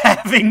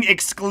having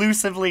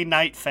exclusively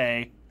Night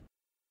Fae.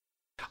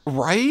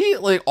 Right?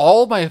 Like,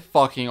 all my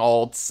fucking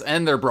alts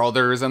and their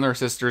brothers and their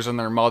sisters and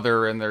their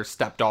mother and their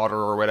stepdaughter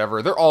or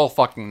whatever, they're all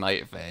fucking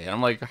Night Fae. And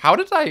I'm like, how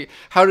did I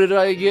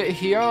get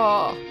here?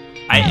 I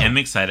am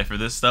excited for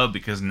this, though,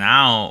 because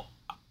now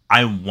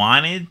I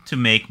wanted to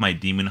make my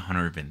Demon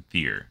Hunter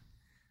Venthyr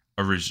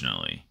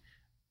originally,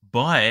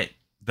 but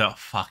the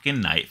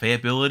fucking Night Fae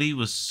ability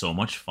was so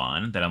much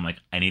fun that I'm like,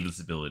 I need this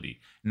ability.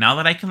 Now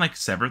that I can, like,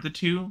 sever the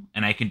two,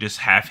 and I can just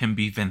have him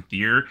be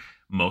Venthyr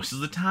most of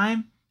the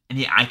time, and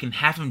yeah, I can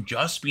have him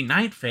just be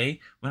Night Fae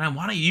when I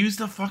want to use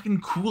the fucking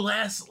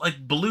cool-ass,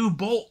 like, blue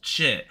bolt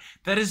shit.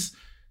 That is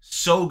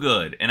so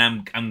good, and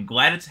I'm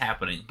glad it's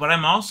happening. But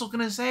I'm also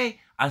going to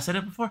say, I said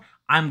it before,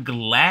 I'm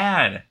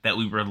glad that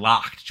we were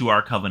locked to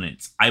our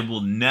covenants. I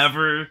will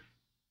never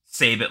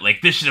say that,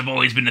 like, this should have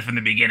always been from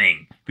the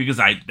beginning, because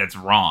that's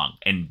wrong,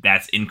 and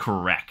that's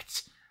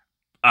incorrect.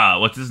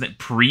 What's his name?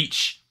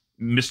 Preach,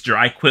 Mr.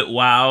 I Quit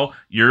WoW.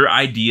 Your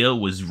idea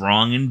was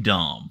wrong and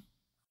dumb.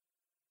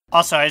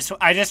 Also,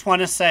 I just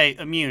want to say,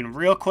 Immune,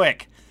 real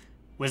quick,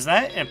 was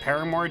that a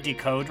Paramore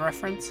Decode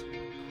reference?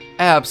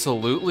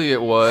 Absolutely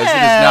it was. It is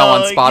now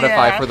on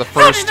Spotify for the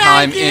first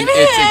time in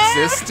its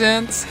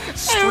existence.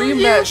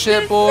 Stream that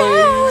shit,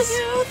 boys.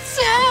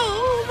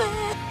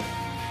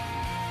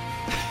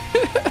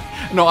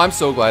 No, I'm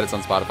so glad it's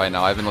on Spotify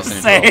now. I've been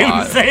listening to it a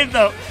lot. Same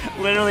though.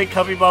 Literally,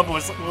 Cubby Bub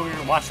was, when we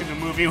were watching the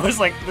movie, was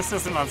like, this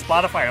isn't on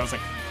Spotify. I was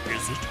like,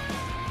 is it?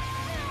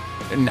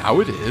 And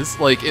now it is.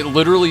 Like, it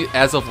literally,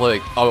 as of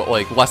like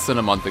less than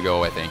a month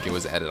ago, I think it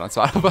was added on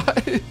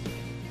Spotify.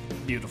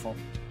 Beautiful.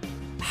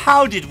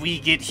 How did we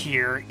get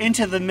here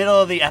into the middle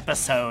of the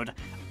episode?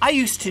 I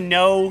used to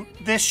know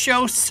this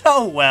show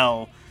so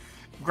well.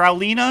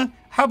 Growlina,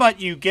 how about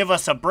you give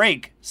us a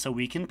break so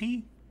we can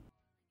pee?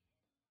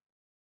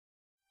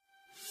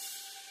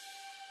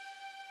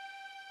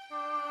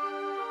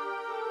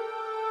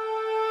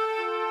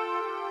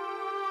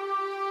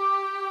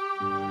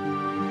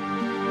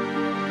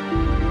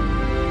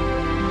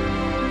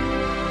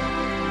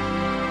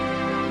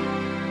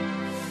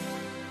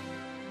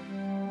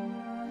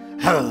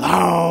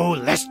 Hello,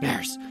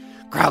 listeners.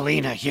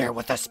 Growlina here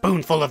with a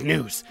spoonful of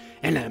news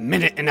and a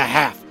minute and a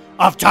half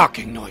of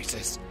talking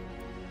noises.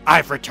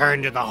 I've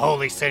returned to the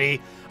holy city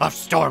of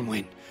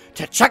Stormwind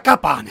to check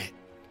up on it.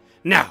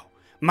 Now,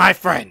 my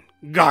friend,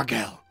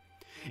 Gargel,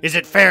 is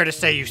it fair to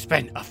say you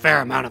spent a fair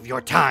amount of your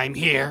time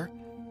here?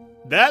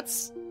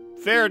 That's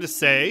fair to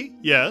say,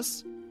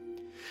 yes.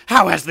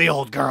 How has the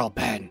old girl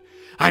been?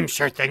 I'm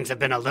sure things have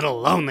been a little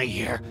lonely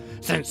here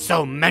since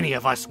so many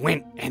of us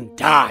went and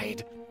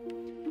died.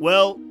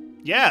 Well,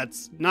 yeah,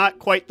 it's not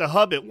quite the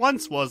hub it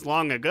once was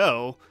long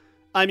ago.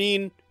 I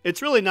mean,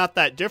 it's really not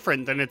that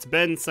different than it's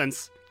been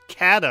since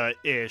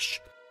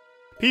Kata-ish.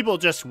 People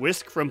just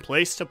whisk from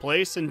place to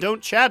place and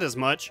don't chat as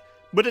much,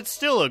 but it's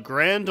still a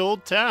grand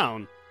old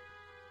town.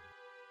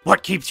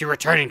 What keeps you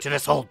returning to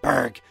this old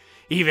burg,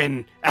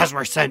 even as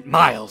we're sent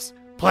miles,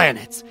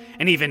 planets,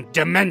 and even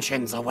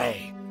dimensions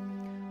away?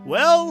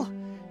 Well,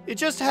 it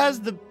just has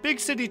the big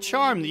city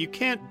charm that you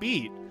can't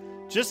beat.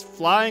 Just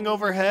flying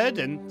overhead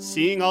and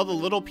seeing all the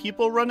little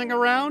people running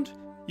around,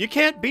 you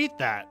can't beat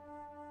that.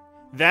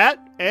 That,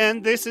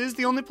 and this is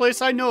the only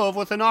place I know of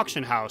with an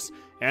auction house,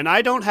 and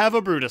I don't have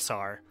a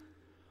Brutisar.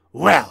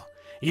 Well,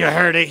 you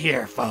heard it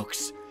here,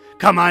 folks.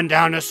 Come on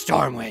down to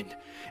Stormwind.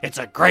 It's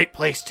a great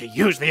place to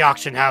use the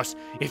auction house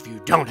if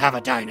you don't have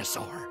a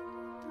dinosaur.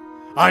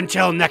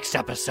 Until next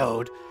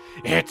episode,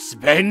 it's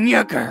been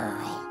your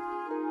girl.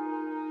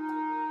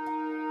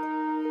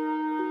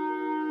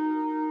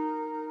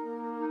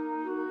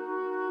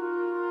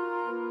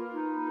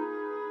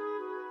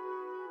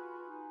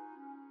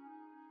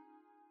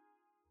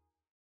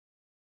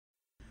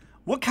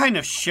 What kind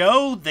of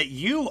show that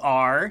you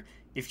are,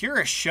 if you're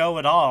a show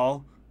at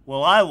all,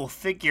 well, I will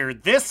figure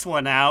this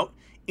one out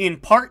in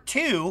part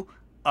 2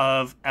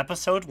 of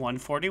episode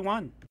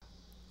 141.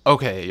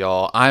 Okay,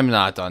 y'all, I'm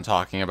not done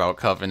talking about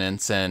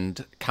covenants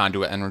and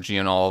conduit energy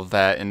and all of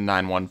that in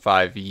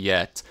 915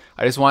 yet.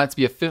 I just want it to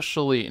be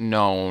officially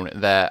known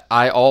that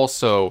I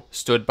also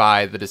stood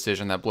by the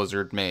decision that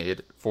Blizzard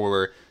made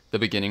for the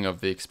beginning of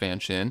the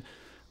expansion.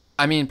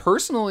 I mean,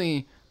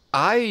 personally,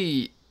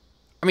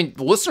 I mean,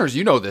 listeners,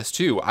 you know this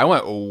too. I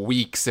went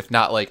weeks, if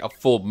not like a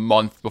full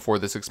month before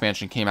this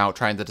expansion came out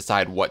trying to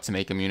decide what to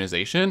make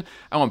immunization.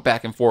 I went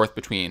back and forth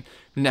between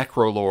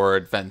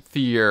Necrolord,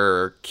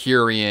 Venthyr,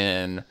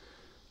 Kyrian.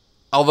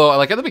 Although,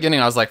 like, at the beginning,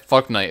 I was like,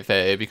 fuck Night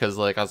Fae, because,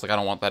 like, I was like, I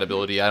don't want that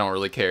ability. I don't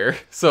really care.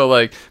 So,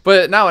 like,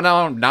 but now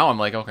I'm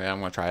like, okay,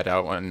 I'm going to try it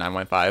out on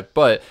 915.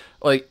 But,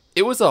 like,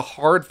 it was a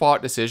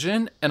hard-fought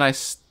decision,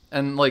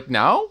 and like,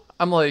 now,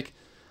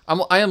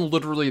 I am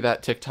literally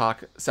that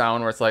TikTok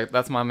sound where it's like,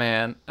 that's my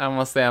man. I'm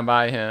gonna stand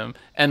by him.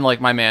 And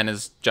like, my man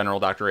is General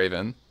Dr.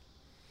 Raven.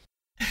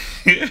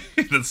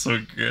 That's so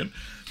good.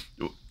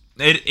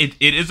 It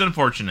is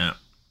unfortunate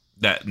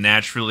that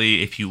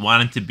naturally, if you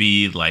wanted to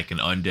be like an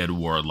undead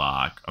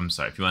warlock,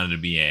 if you wanted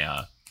to be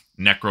a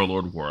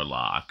Necrolord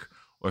warlock,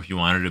 or if you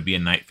wanted to be a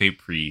Night Fae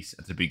priest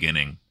at the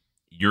beginning,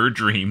 your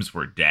dreams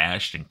were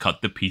dashed and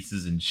cut to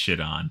pieces and shit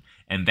on,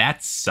 and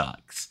that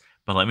sucks.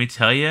 But let me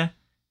tell you,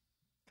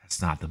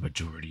 it's not the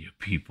majority of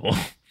people,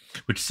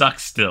 which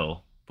sucks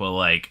still. But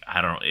like, I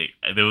don't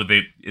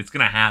know, it's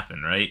gonna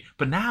happen, right?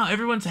 But now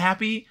everyone's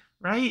happy,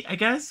 right? I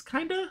guess,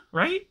 kinda,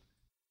 right?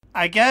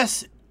 I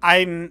guess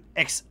I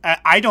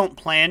don't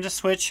plan to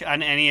switch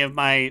on any of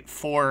my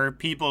 4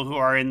 people who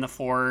are in the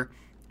 4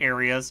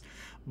 areas,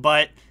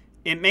 but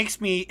it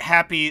makes me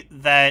happy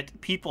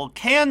that people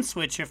can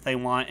switch if they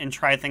want and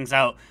try things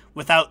out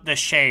without the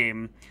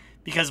shame.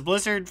 Because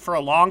Blizzard for a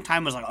long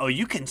time was like, oh,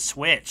 you can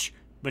switch.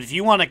 But if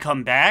you want to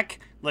come back,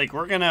 like,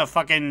 we're going to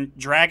fucking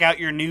drag out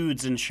your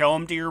nudes and show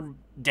them to your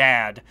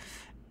dad.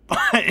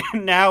 But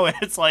now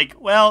it's like,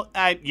 well,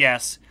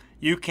 yes,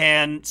 you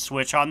can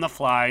switch on the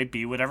fly,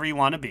 be whatever you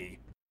want to be.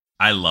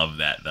 I love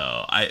that,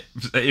 though.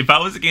 If I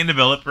was a game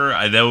developer,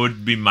 that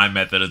would be my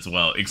method as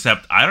well.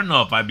 Except, I don't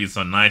know if I'd be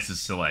so nice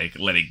as to, like,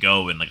 let it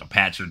go in, like, a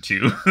patch or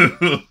 2.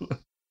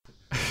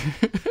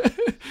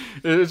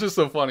 It's just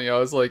so funny. I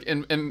was like,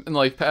 in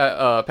like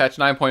patch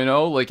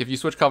 9.0, like if you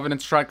switch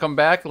covenants to try to come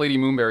back, Lady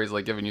Moonberry's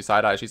like giving you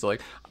side eye. She's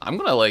like, I'm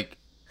gonna like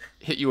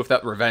hit you with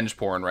that revenge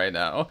porn right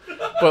now.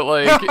 But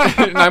like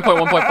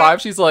 9.1.5,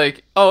 she's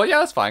like, oh yeah,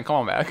 that's fine. Come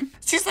on back.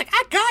 She's like,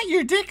 I got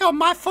your dick on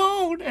my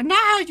phone, and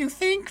now you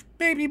think,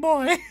 baby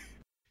boy.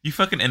 You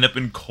fucking end up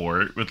in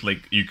court with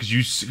like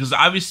because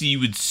obviously you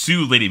would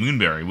sue Lady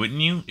Moonberry,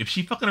 wouldn't you? If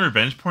she fucking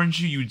revenge porns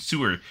you would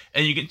sue her.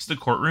 And you get to the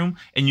courtroom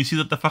and you see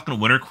that the fucking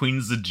Winter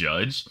Queen's the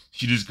judge.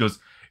 She just goes,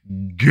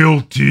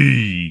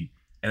 guilty,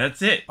 and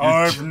that's it.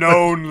 I've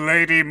known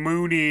Lady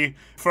Mooney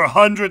for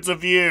hundreds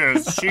of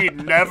years.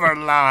 She'd never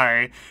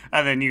lie.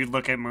 And then you'd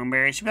look at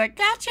Moonberry, she'd be like,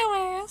 got your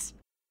ass.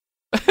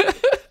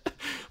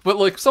 But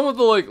like some of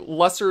the like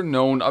lesser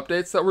known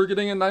updates that we're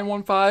getting in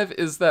 9.15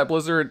 is that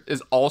Blizzard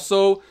is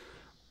also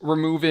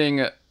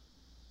removing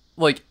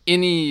like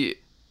any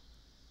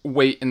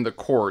weight in the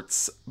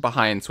courts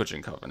behind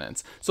switching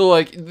covenants. So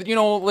like, you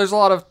know, there's a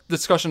lot of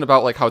discussion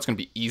about like how it's going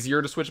to be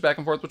easier to switch back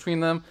and forth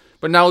between them,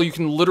 but now you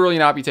can literally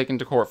not be taken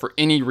to court for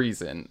any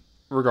reason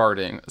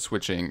regarding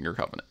switching your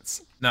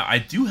covenants. Now, I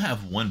do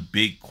have one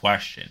big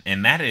question,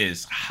 and that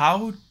is,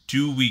 how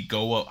do we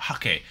go...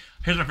 Okay,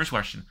 here's my first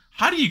question.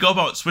 How do you go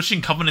about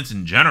switching covenants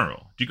in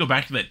general? Do you go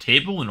back to that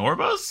table in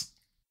Orbos?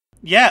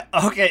 Yeah,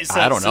 okay. So,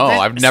 I don't know.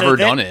 I've never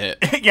done it.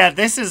 Yeah,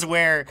 this is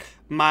where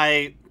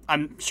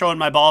I'm showing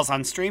my balls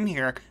on stream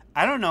here.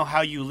 I don't know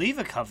how you leave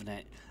a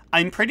covenant.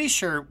 I'm pretty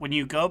sure when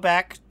you go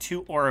back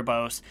to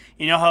Orbos,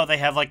 you know how they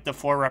have like the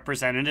 4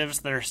 representatives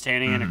that are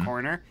standing in a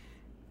corner?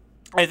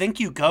 I think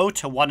you go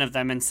to one of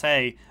them and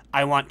say,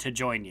 I want to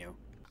join you.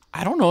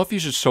 I don't know if you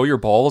should show your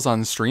balls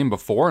on stream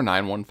before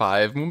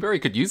 915. Moonberry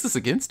could use this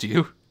against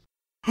you.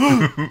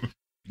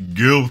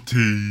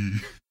 Guilty.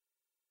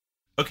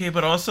 Okay,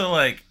 but also,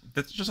 like,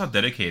 that's just how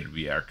dedicated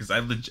we are, because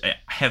I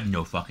have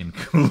no fucking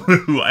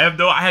clue. I have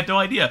no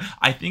idea.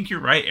 I think you're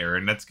right,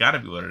 Aaron. That's gotta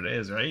be what it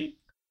is, right?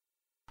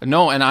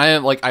 No, and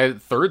I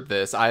third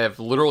this. I have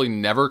literally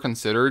never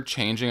considered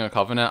changing a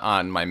covenant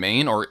on my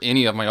main or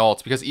any of my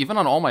alts, because even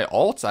on all my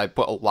alts, I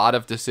put a lot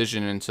of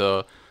decision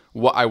into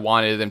what I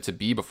wanted them to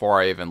be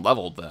before I even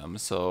leveled them.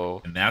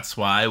 So, and that's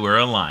why we're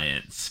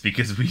Alliance,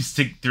 because we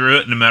stick through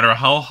it no matter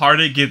how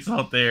hard it gets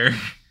out there.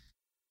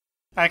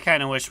 I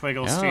kind of wish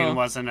Wigglestein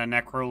wasn't a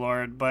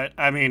Necrolord, but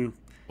I mean,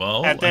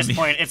 well, at this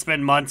point, it's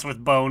been months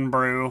with Bone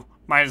Brew.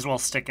 Might as well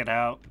stick it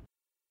out.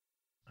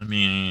 I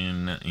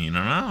mean, you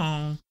don't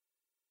know.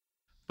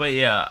 But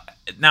yeah,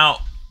 now,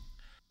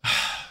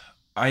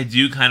 I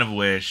do kind of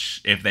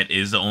wish, if that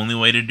is the only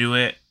way to do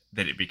it,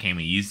 that it became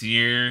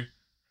easier.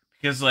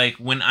 Because, like,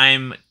 when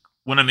I'm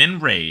in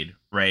Raid,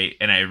 right,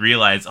 and I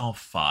realize, oh,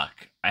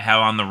 fuck, I have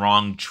on the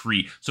wrong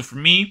tree. So for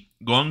me,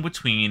 going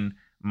between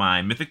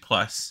my Mythic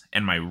Plus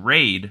and my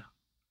Raid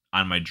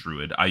on my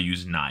Druid, I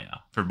use Naya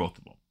for both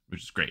of them,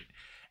 which is great.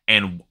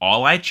 And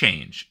all I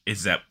change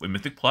is that with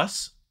Mythic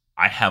Plus,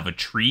 I have a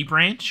tree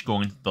branch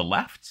going to the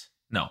left.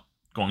 No,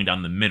 going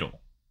down the middle.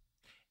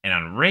 And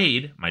on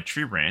Raid, my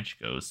tree branch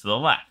goes to the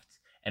left.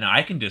 And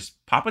I can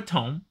just pop a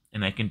tome,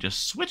 and I can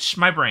just switch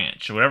my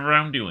branch, or whatever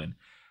I'm doing.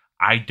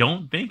 I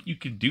don't think you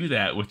can do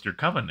that with your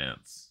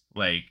covenants.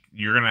 Like,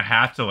 you're going to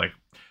have to, like,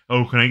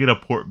 oh, can I get a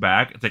port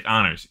back? It's like,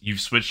 Honors,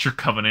 you've switched your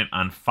covenant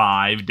on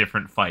 5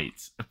 different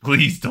fights.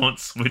 Please don't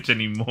switch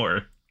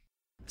anymore.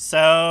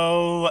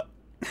 So,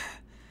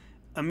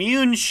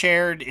 Immune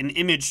shared an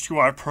image to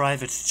our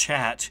private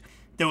chat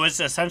that was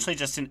essentially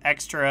just an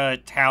extra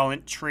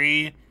talent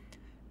tree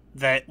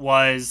that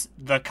was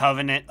the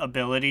covenant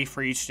ability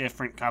for each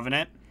different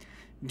covenant.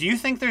 Do you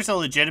think there's a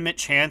legitimate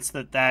chance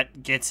that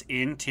that gets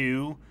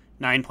into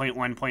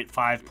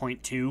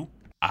 9.1.5.2?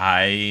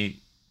 I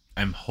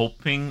am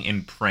hoping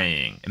and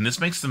praying, and this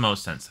makes the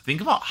most sense. Think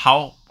about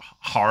how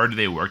hard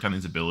they worked on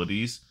these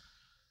abilities.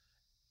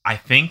 I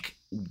think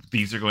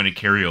these are going to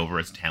carry over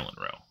as talent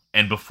row.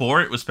 And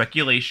before it was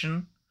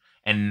speculation,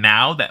 and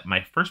now that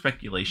my first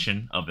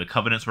speculation of the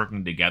covenants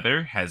working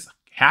together has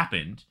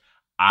happened,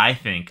 I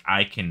think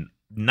I can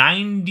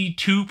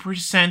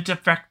 92%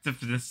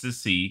 effectiveness to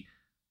say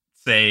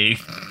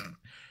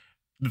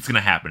it's going to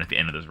happen at the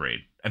end of this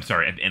raid. I'm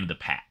sorry, at the end of the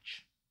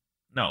patch.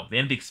 No, the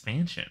end of the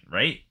expansion,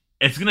 right?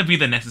 It's going to be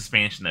the next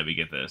expansion that we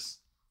get this.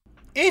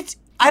 I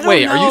don't know.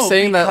 Wait, are you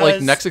saying that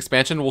like next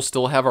expansion will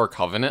still have our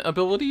covenant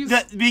abilities?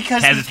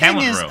 Because the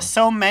thing is,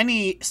 so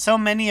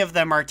many of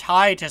them are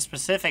tied to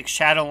specific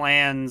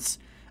Shadowlands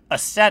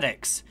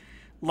aesthetics.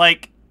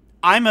 Like,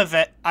 I'm a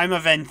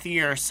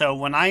Venthyr, so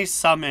when I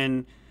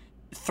summon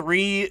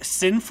 3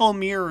 sinful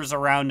mirrors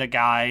around a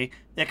guy,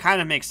 it kind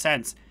of makes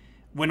sense.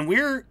 When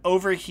we're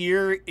over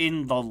here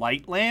in the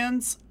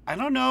Lightlands, I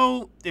don't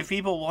know if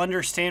people will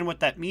understand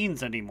what that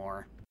means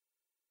anymore.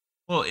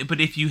 Well,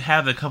 but if you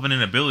have the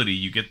Covenant ability,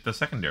 you get the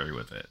secondary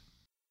with it.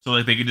 So,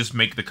 like, they could just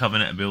make the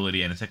Covenant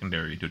ability and a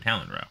secondary to a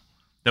talent row.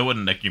 That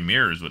wouldn't, like, your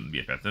mirrors wouldn't be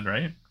affected,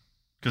 right?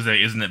 Because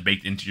isn't it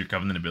baked into your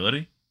Covenant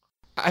ability?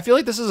 I feel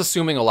like this is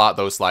assuming a lot,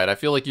 though, Slide. I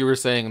feel like you were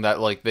saying that,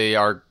 like, they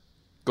are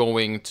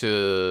going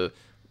to...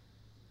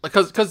 like,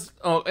 because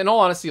in all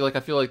honesty, like,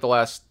 I feel like the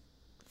last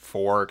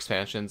 4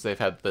 expansions, they've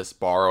had this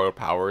borrowed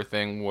power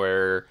thing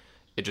where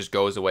it just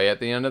goes away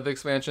at the end of the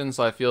expansion.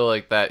 So I feel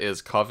like that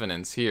is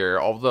Covenants here.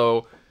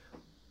 Although,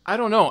 I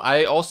don't know.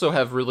 I also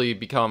have really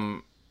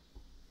become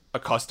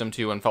accustomed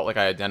to and felt like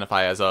I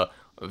identify as a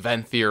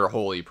Venthyr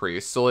Holy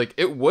Priest. So, like,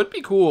 it would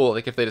be cool,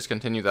 like, if they just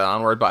continue that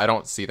onward, but I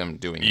don't see them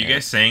doing it. Are you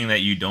guys saying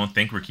that you don't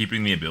think we're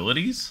keeping the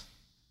abilities?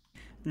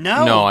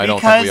 No, I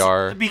don't think we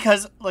are.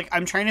 Because, like,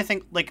 I'm trying to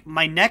think, like,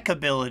 my neck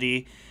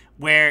ability,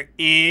 where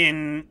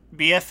in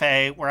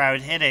BFA, where I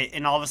would hit it,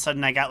 and all of a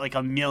sudden I got, like,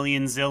 a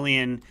million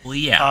zillion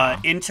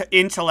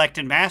intellect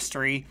and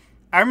mastery.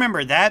 I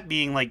remember that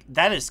being, like,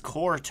 that is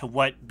core to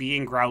what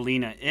being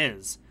Growlina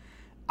is.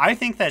 I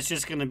think that's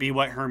just going to be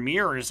what her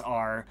mirrors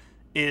are,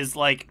 is,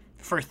 like,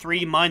 for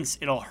 3 months,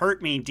 it'll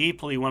hurt me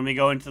deeply when we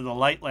go into the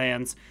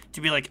Lightlands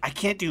to be like, I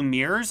can't do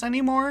mirrors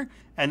anymore,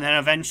 and then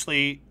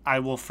eventually I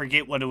will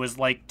forget what it was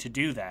like to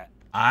do that.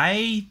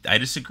 I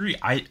disagree.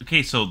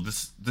 Okay, so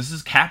this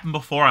has happened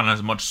before on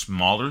a much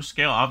smaller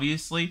scale,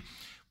 obviously.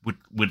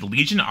 With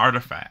Legion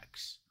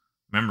artifacts,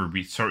 remember,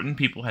 certain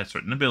people had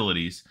certain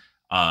abilities.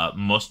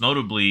 Most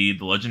notably,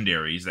 the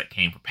legendaries that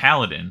came for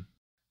Paladin.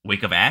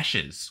 Wake of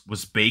Ashes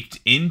was baked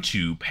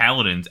into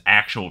Paladin's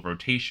actual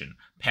rotation.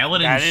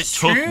 Paladins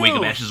took true, Wake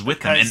of Ashes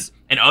with them,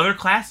 and other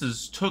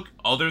classes took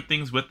other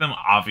things with them,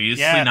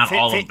 obviously, not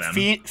all of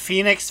them.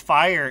 Phoenix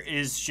Fire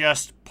is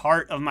just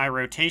part of my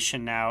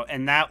rotation now,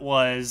 and that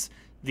was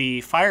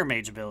the Fire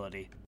Mage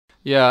ability.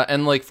 Yeah,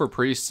 and like for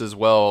priests as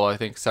well, I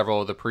think several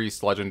of the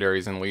priest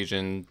legendaries in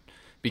Legion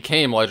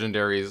became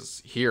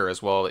legendaries here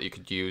as well that you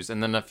could use,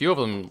 and then a few of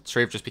them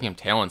straight up just became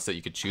talents that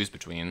you could choose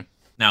between.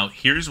 Now,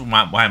 here's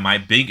why my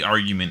big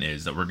argument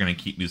is that we're going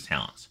to keep these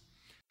talents.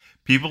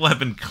 People have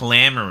been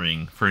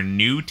clamoring for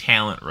new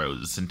talent rows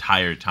this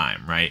entire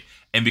time, right?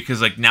 And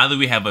because like now that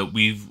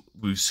we've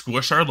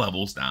squished our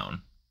levels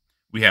down,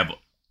 we have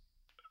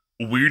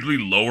weirdly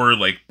lower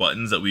like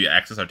buttons that we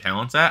access our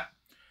talents at.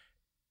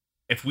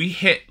 If we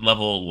hit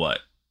level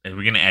what? Are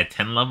we going to add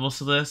 10 levels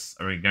to this?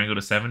 Are we going to go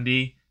to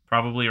 70?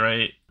 Probably,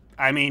 right?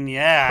 I mean,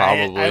 yeah.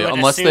 Probably. I would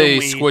Unless assume they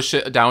squish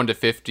it down to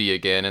 50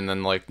 again, and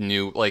then like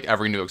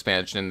every new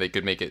expansion, they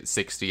could make it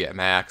 60 at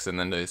max, and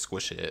then they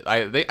squish it.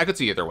 I could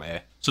see either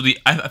way. So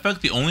I feel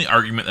like the only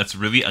argument that's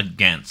really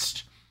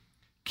against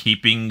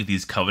keeping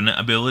these Covenant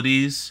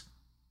abilities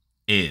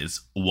is,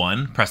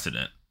 one,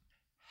 precedent.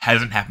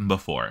 Hasn't happened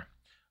before.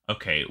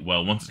 Okay,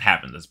 well, once it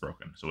happens, it's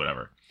broken, so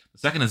whatever. The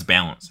second is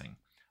balancing.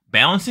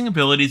 Balancing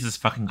abilities is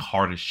fucking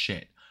hard as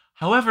shit.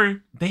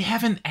 However, they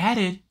haven't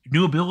added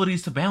new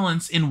abilities to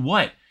balance in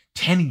what,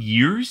 10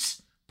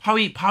 years?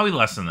 Probably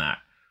less than that.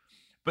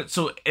 But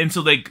so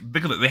like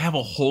they have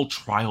a whole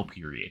trial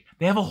period.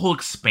 They have a whole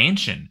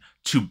expansion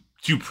to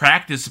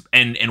practice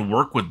and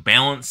work with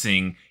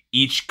balancing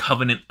each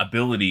Covenant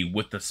ability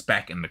with the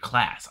spec and the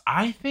class.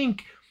 I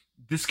think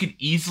this could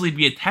easily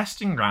be a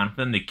testing ground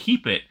for them to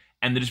keep it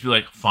and then just be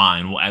like,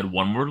 fine, we'll add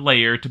one more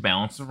layer to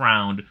balance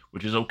around,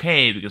 which is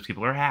okay because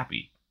people are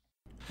happy.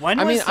 When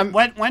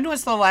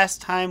was the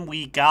last time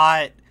we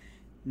got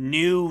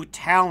new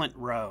talent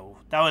row?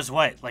 That was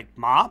what, like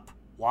Mop?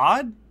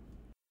 WoD?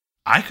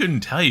 I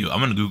couldn't tell you. I'm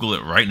going to Google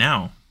it right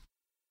now.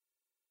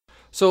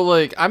 So,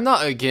 like, I'm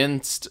not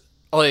against...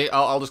 Like,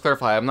 I'll just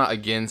clarify. I'm not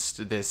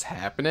against this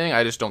happening.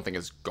 I just don't think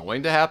it's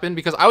going to happen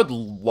because I would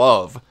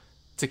love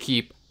to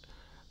keep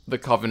the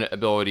Covenant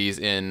abilities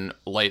in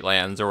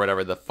Lightlands or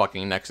whatever the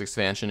fucking next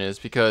expansion is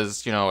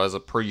because, you know, as a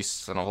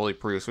priest and a holy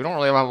priest, we don't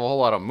really have a whole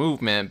lot of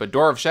movement, but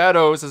Door of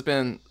Shadows has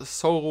been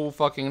so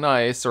fucking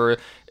nice. Or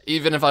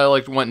even if I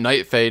went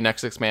Night Fae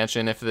next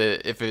expansion, if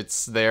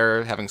it's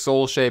there having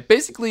Soul Shape,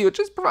 basically it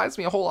just provides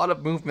me a whole lot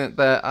of movement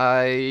that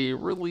I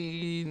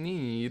really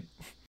need.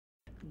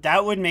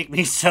 That would make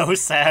me so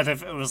sad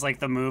if it was like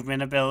the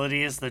movement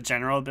abilities, the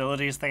general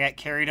abilities that got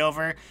carried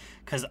over,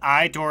 because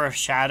Door of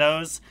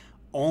Shadows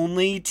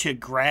only to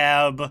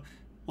grab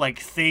like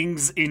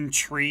things in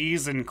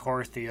trees in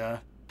Korthia.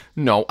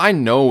 No, I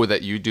know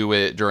that you do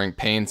it during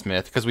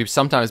Painsmith because we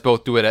sometimes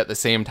both do it at the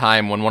same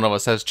time when one of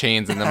us has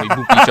chains and then we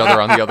boop each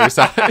other on the other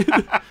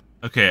side.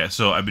 Okay,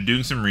 so I've been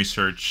doing some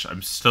research.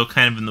 I'm still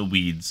kind of in the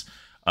weeds.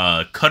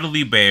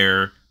 Cuddly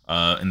Bear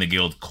in the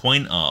guild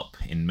Coin Up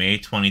in May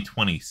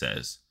 2020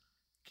 says,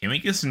 "Can we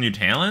get some new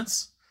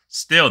talents?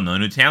 Still no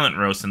new talent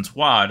row since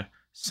WoD.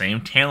 Same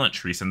talent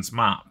tree since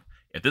Mop.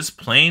 If this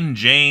plain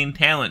Jane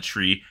talent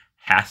tree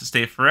has to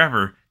stay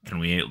forever, can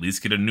we at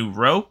least get a new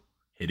row?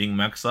 Hitting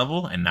max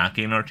level and not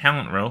getting our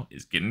talent row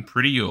is getting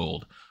pretty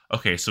old."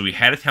 Okay, so we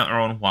had a talent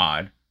row in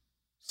WoD.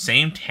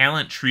 Same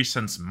talent tree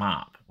since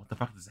Mop. What the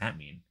fuck does that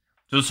mean?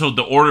 So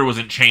the order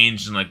wasn't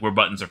changed in like where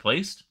buttons are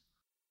placed?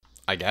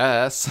 I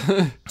guess.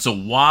 So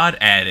WoD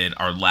added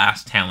our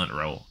last talent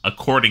row,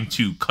 according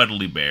to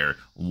Cuddly Bear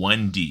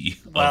 1D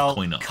of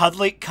Coin Up.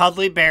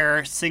 Cuddly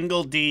Bear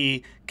single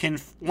D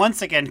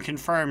once again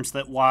confirms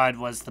that WoD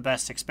was the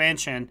best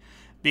expansion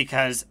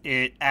because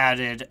it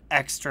added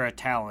extra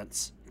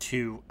talents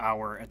to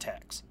our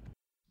attacks.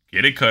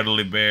 Get it,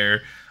 Cuddly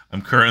Bear.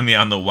 I'm currently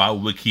on the WoW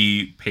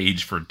Wiki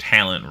page for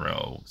talent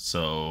row.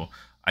 So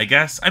I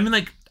guess, I mean,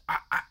 like,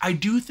 I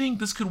do think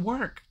this could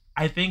work.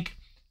 I think,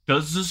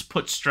 does this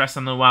put stress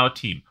on the WoW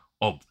team?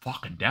 Oh,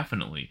 fucking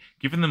definitely.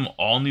 Giving them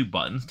all new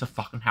buttons to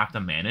fucking have to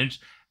manage,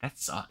 that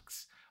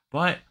sucks.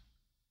 But,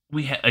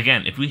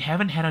 again, if we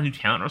haven't had a new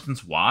talent row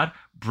since WoD,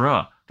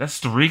 bruh, that's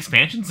 3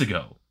 expansions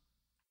ago.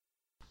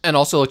 And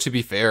also, to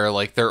be fair,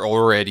 like, they're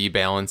already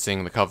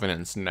balancing the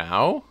Covenants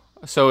now.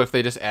 So if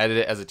they just added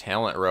it as a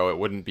talent row, it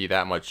wouldn't be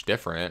that much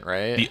different,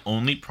 right? The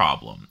only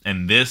problem,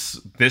 and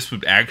this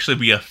would actually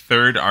be a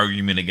third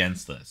argument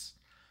against this,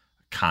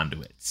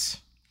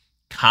 conduits.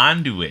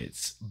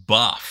 Conduits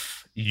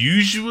buff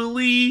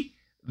usually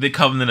the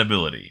Covenant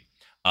ability.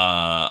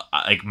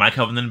 Like my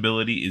Covenant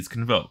ability is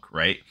Convoke,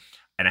 right?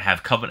 And I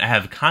have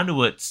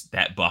conduits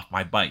that buff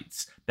my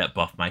bites, that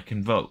buff my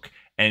Convoke,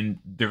 and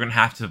they're gonna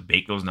have to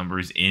bake those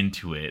numbers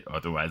into it,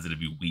 otherwise it'd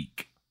be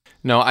weak.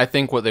 No, I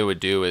think what they would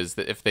do is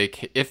that if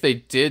they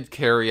did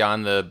carry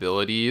on the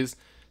abilities,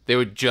 they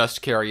would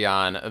just carry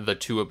on the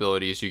 2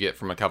 abilities you get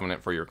from a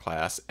Covenant for your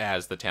class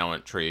as the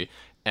talent tree,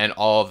 and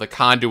all of the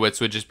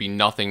conduits would just be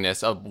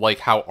nothingness of like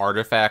how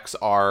artifacts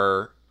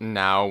are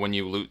now when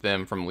you loot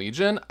them from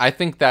Legion, I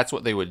think that's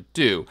what they would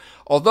do.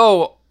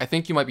 Although, I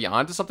think you might be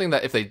onto something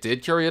that if they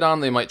did carry it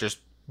on, they might just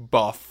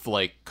buff,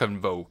 like,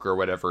 Convoke or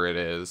whatever it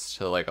is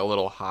to, like, a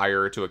little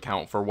higher to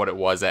account for what it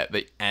was at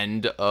the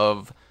end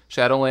of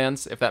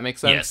Shadowlands, if that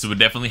makes sense. Yes, it would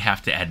definitely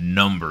have to add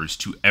numbers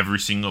to every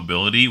single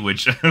ability,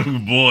 which, oh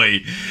boy,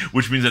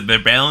 which means that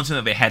their balancing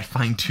that they had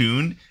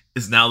fine-tuned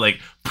is now, like,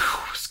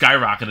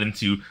 skyrocketed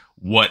into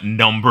what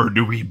number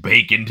do we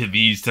bake into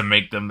these to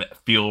make them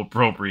feel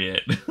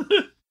appropriate.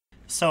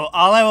 So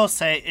all I will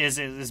say is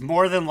it is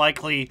more than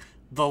likely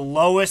the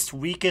lowest,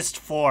 weakest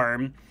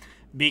form,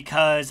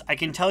 because I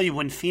can tell you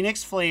when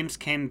Phoenix Flames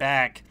came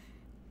back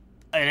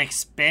an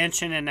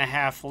expansion and a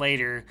half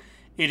later,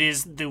 it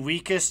is the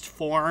weakest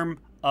form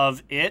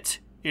of it.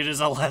 It is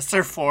a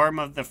lesser form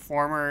of the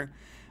former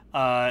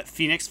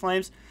Phoenix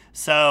Flames.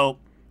 So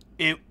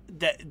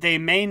they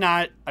may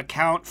not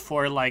account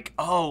for, like,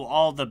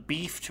 all the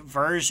beefed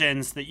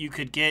versions that you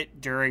could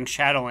get during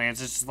Shadowlands.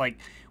 It's just like,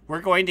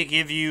 we're going to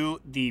give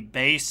you the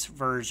base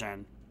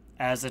version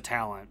as a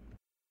talent.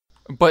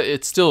 But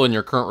it's still in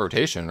your current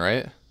rotation,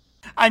 right?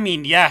 I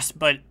mean, yes,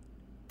 but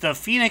the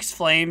Phoenix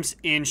Flames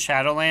in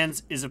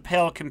Shadowlands is a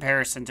pale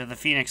comparison to the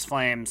Phoenix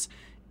Flames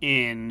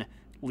in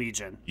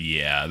Legion.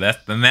 Yeah,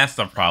 that's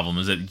the problem,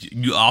 is that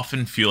you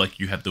often feel like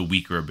you have the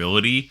weaker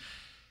ability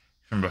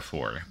from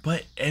before.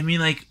 But, I mean,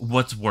 like,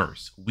 what's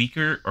worse?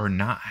 Weaker or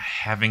not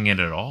having it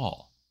at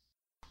all?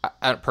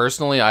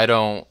 Personally, I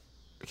don't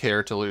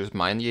care to lose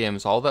mind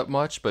games all that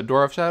much, but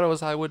Door of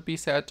Shadows I would be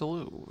sad to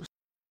lose.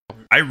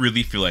 I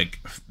really feel like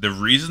the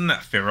reason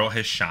that Pharaoh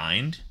has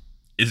shined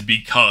is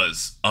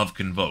because of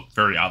Convoke,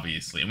 very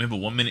obviously. And we have a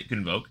 1-minute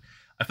Convoke.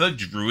 I feel like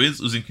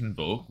Druids losing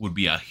Convoke would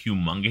be a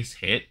humongous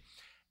hit.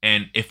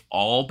 And if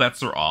all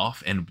bets are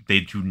off and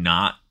they do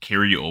not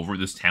carry over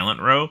this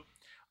talent row,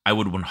 I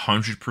would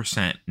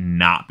 100%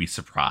 not be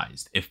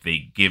surprised if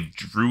they give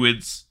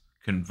Druids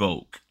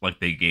Convoke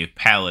like they gave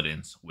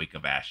Paladins Wake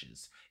of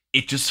Ashes.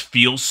 It just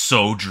feels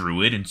so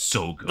Druid and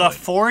so good. The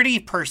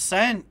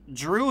 40%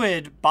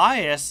 Druid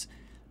bias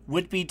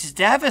would be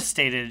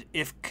devastated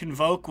if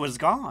Convoke was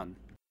gone.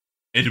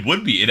 It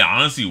would be. It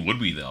honestly would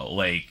be, though.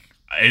 Like,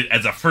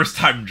 as a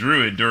first-time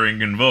Druid during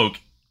Convoke,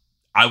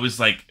 I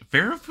was like,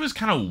 Varith was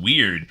kind of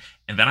weird.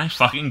 And then I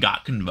fucking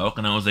got Convoke,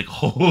 and I was like,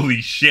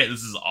 holy shit,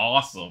 this is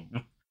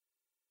awesome.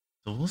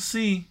 So we'll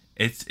see.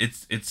 It's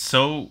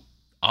so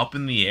up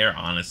in the air,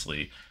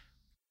 honestly.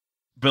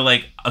 But,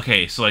 like,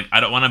 okay, so, like, I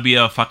don't want to be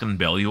a fucking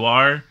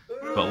Belluar,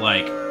 but,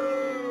 like,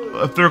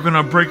 if they're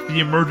gonna break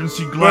the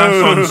emergency glass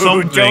on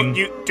something...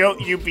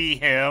 Don't you be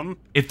him.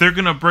 If they're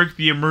gonna break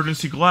the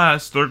emergency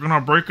glass, they're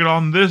gonna break it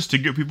on this to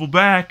get people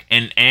back.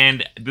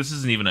 And this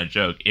isn't even a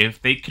joke.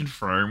 If they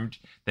confirmed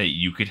that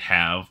you could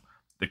have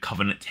the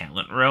Covenant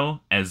talent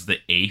row as the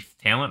 8th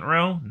talent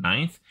row,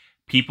 9th,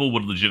 people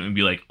would legitimately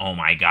be like, oh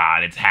my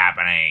god, it's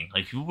happening.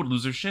 Like, people would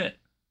lose their shit.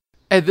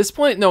 At this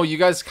point, no, you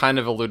guys kind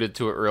of alluded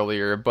to it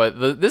earlier, but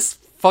this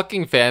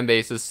fucking fan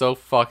base is so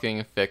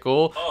fucking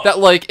fickle that,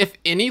 like, if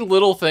any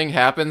little thing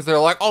happens, they're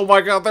like, oh my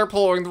god, they're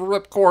pulling the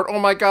ripcord, oh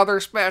my god, they're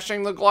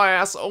smashing the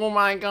glass, oh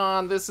my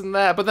god, this and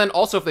that. But then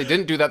also, if they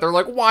didn't do that, they're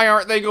like, why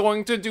aren't they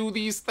going to do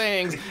these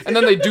things? And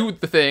then they do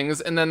the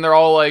things, and then they're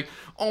all like,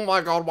 oh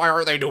my god, why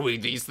aren't they doing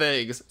these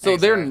things? So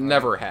they're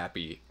never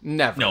happy.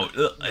 Never. No,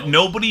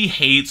 nobody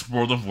hates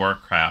World of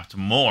Warcraft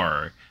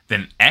more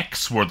than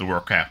ex-World of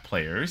Warcraft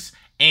players,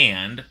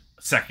 and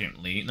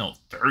thirdly,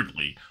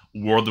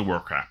 World of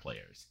Warcraft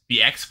players.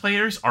 The X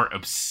players are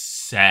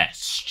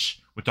obsessed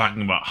with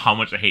talking about how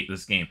much I hate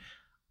this game.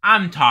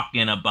 I'm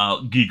talking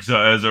about Geeks of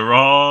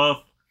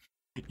Azeroth.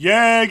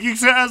 Yeah,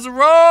 Geeks of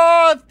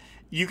Azeroth!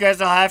 You guys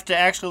will have to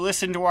actually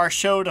listen to our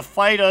show to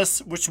fight us,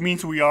 which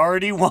means we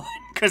already won,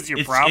 because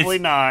you're probably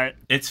not.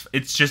 It's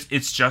just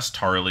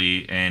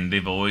Tarly, and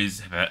they've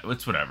always had,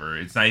 it's whatever.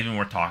 It's not even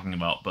worth talking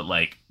about, but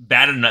like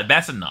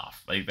that's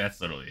enough. Like,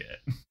 that's literally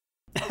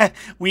it.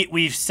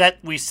 we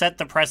set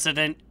the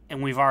precedent,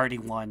 and we've already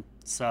won.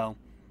 So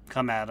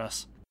come at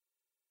us.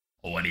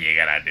 What are you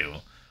gonna do?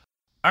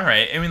 All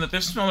right. I mean,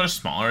 there's some other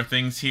smaller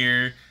things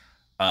here.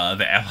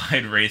 The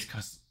allied race.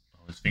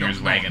 His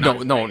fingers wagging.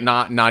 No,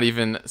 not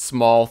even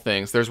small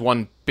things. There's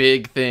one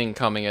big thing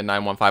coming in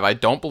 915. I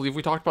don't believe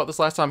we talked about this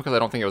last time because I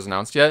don't think it was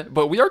announced yet.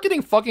 But we are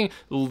getting fucking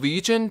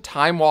Legion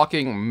Time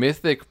Walking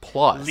Mythic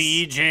Plus.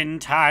 Legion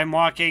Time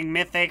Walking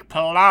Mythic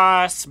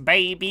Plus,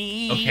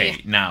 baby.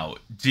 Okay, now,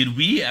 did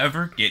we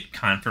ever get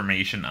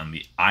confirmation on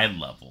the eye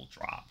level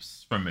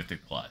drops from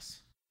Mythic Plus?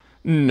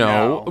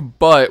 No,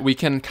 but we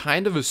can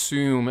kind of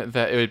assume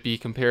that it would be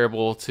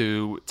comparable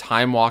to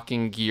time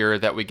walking gear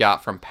that we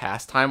got from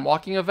past time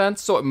walking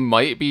events. So it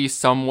might be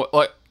somewhat,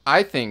 like,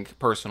 I think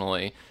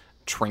personally,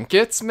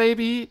 trinkets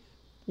maybe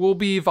will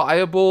be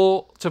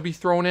viable to be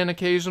thrown in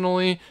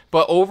occasionally.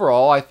 But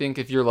overall, I think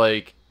if you're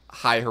like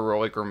high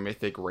heroic or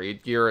mythic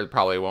raid gear, it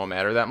probably won't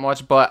matter that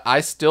much. But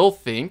I still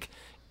think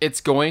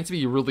it's going to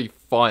be really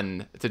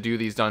fun to do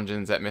these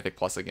dungeons at Mythic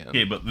Plus again.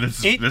 Okay, but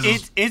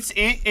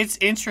it's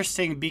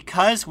interesting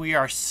because we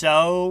are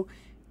so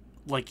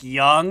like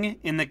young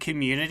in the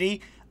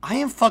community. I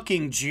am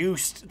fucking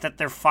juiced that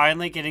they're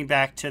finally getting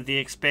back to the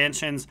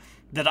expansions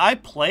that I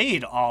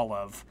played all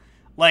of.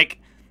 Like,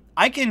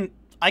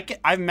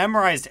 I've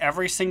memorized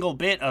every single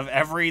bit of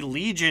every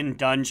Legion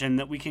dungeon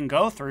that we can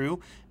go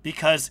through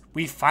because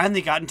we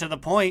finally gotten to the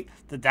point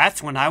that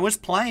that's when I was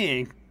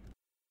playing.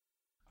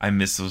 I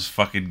miss those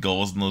fucking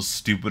goals and those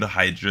stupid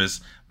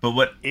Hydras. But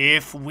what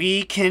If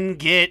we can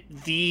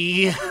get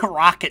the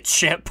rocket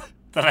ship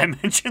that I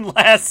mentioned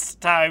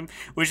last time,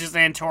 which is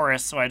Antorus,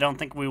 so I don't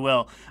think we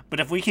will. But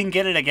if we can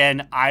get it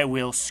again, I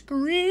will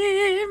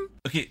scream.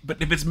 Okay,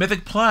 but if it's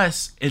Mythic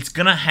Plus, it's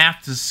gonna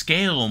have to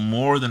scale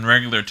more than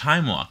regular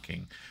time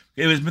walking.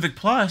 If it's Mythic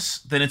Plus,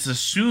 then it's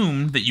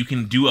assumed that you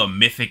can do a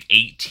Mythic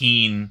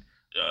 18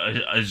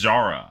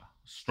 Azara.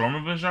 Storm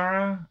of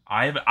Azara?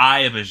 Eye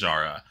of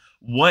Azara.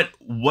 What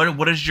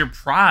is your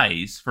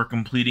prize for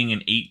completing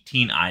an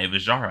 18 Eye of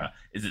Azara?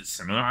 Is it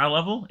similar eye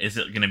level? Is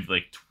it going to be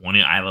like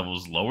 20 eye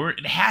levels lower?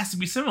 It has to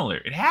be similar.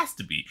 It has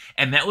to be.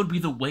 And that would be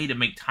the way to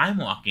make time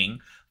walking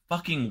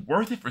fucking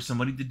worth it for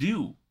somebody to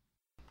do.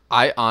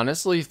 I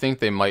honestly think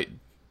they might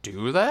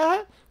do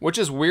that, which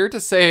is weird to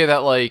say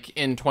that, like,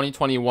 in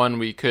 2021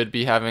 we could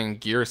be having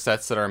gear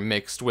sets that are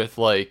mixed with,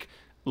 like,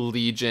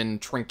 Legion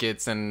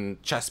trinkets and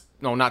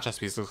not chest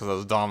pieces because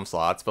those Dom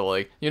slots, but,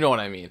 like, you know what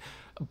I mean.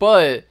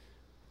 But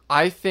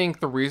I think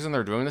the reason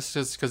they're doing this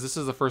is because this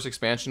is the first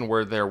expansion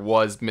where there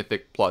was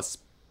Mythic Plus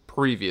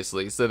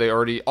previously. So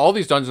all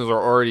these dungeons are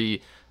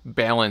already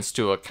balanced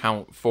to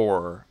account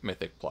for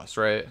Mythic Plus,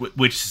 right?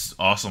 Which is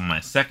also my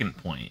second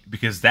point,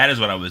 because that is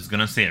what I was going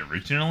to say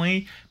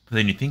originally, but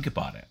then you think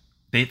about it.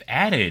 They've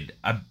added,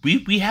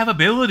 we have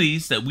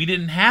abilities that we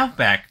didn't have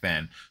back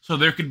then. So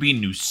there could be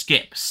new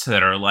skips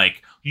that are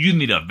like, you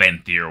need a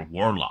Venthyr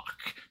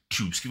Warlock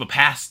to skip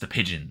past the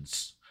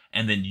pigeons.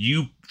 And then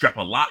you drop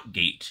a lock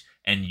gate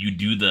and you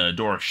do the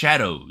Door of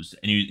Shadows,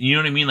 and you know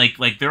what I mean?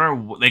 Like there are,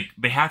 like,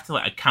 they have to,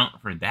 like, account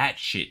for that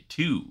shit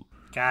too.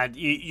 God,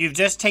 you've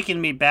just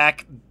taken me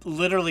back,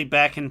 literally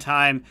back in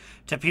time,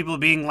 to people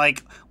being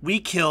like, we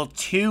killed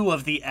 2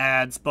 of the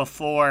ads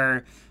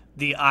before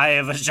the Eye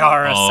of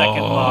Azara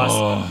second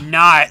boss,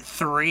 not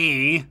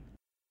 3.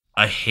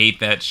 I hate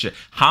that shit.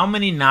 How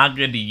many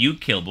Naga do you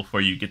kill before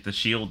you get the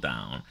shield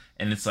down?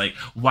 And it's like,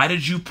 why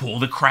did you pull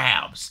the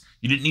crabs?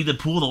 You didn't need to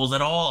pull those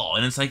at all.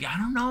 And it's like, I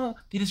don't know.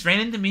 They just ran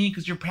into me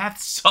because your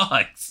path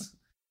sucks.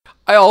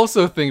 I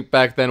also think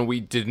back then we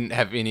didn't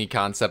have any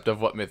concept of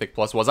what Mythic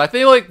Plus was. I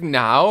feel like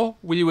now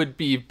we would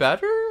be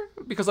better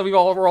because we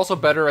all were also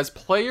better as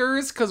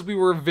players because we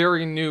were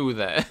very new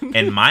then.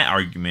 And my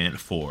argument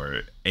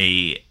for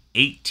a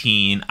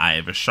 18 Eye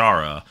of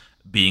Azara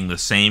being the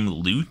same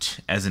loot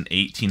as an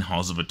 18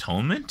 Halls of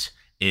Atonement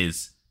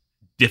is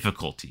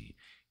difficulty.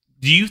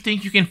 Do you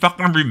think you can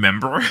fucking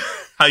remember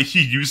how you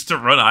used to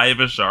run Eye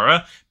of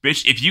Azara?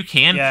 Bitch, if you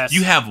can, yes.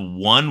 You have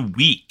 1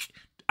 week.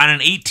 On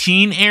an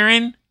 18,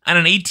 Aaron? On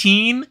an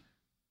 18?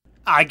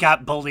 I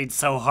got bullied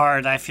so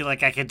hard, I feel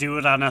like I could do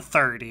it on a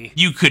 30.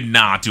 You could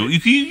not do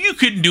it. You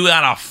couldn't do it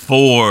on a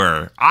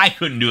 4. I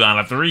couldn't do it on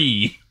a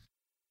 3.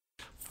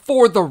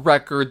 For the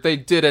record, they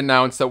did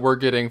announce that we're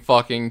getting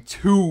fucking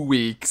 2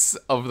 weeks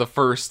of the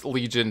first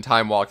Legion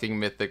Time Walking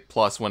Mythic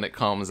Plus when it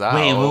comes out.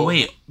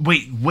 Wait,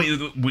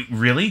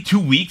 really? 2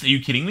 weeks? Are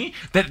you kidding me?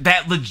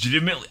 That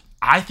legitimately,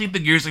 I think the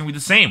gear's gonna be the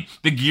same.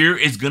 The gear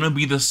is gonna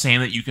be the same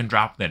that you can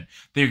drop then.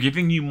 They're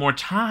giving you more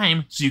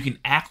time so you can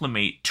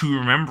acclimate to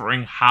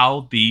remembering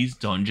how these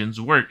dungeons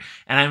work.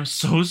 And I'm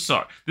so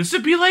sorry. This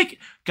would be like,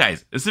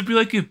 guys, if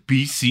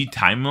BC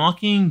Time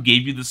Walking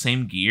gave you the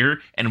same gear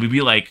and we'd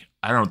be like,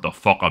 I don't know what the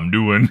fuck I'm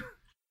doing.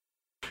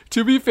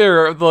 To be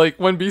fair, like,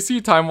 when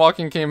BC Time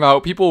Walking came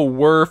out, people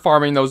were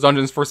farming those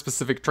dungeons for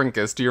specific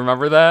trinkets. Do you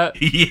remember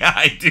that? Yeah,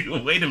 I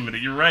do. Wait a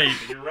minute. You're right.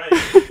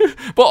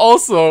 But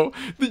also,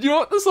 you know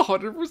what this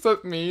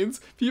 100% means?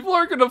 People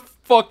are gonna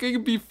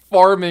fucking be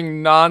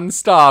farming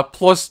non-stop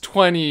plus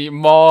 20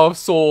 Maw of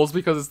Souls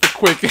because it's the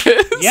quickest.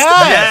 Yes!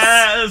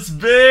 Yes,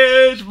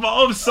 bitch!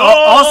 Maw of Souls!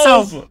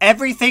 Also,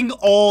 everything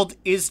old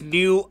is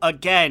new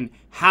again.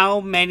 How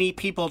many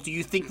people do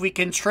you think we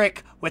can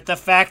trick with the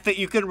fact that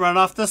you can run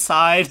off the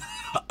side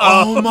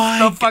oh my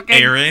the fucking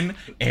Aaron,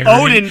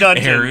 Odin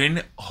dungeon?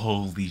 Aaron,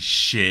 holy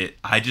shit.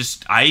 I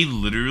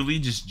literally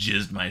just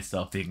jizzed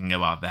myself thinking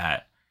about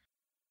that.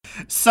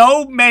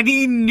 So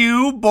many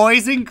new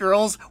boys and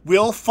girls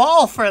will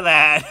fall for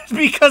that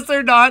because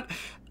they're not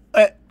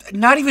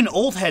even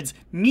old heads,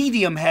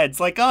 medium heads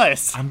like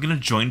us. I'm gonna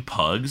join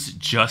Pugs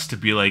just to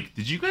be like,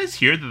 did you guys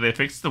hear that they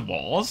fixed the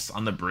walls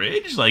on the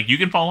bridge? Like, you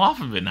can fall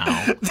off of it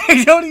now.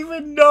 They don't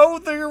even know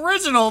the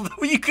original.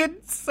 You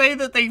could say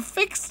that they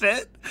fixed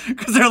it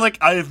because they're like,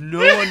 I have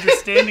no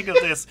understanding of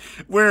this.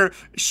 We're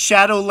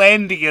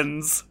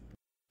Shadowlandians.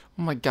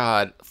 Oh my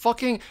god.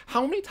 Fucking,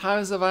 how many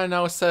times have I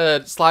now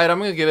said, Slide, I'm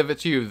gonna give it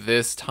to you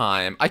this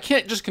time? I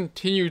can't just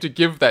continue to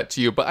give that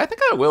to you, but I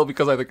think I will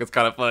because I think it's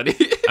kind of funny.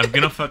 I'm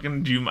gonna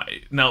fucking do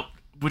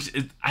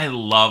I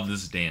love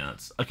this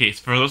dance. Okay,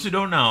 so for those who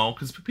don't know,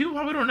 because people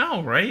probably don't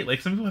know, right?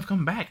 Like, some people have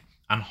come back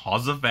on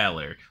Halls of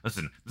Valor.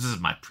 Listen, this is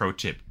my pro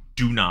tip.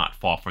 Do not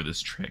fall for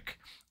this trick.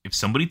 if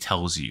somebody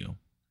tells you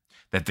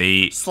that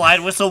they Slide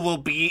Whistle will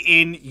be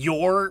in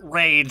your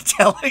raid,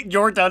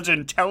 your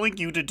dungeon, telling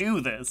you to do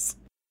this.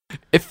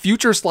 If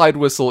future Slide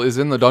Whistle is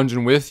in the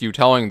dungeon with you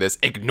telling this,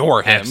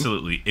 ignore him.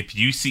 Absolutely. If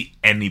you see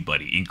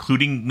anybody,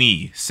 including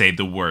me, say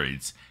the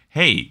words,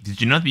 hey, did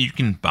you know that you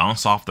can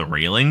bounce off the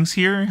railings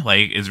here?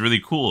 Like, it's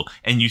really cool.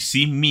 And you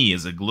see me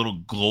as a little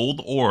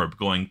gold orb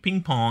going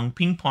ping pong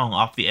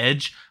off the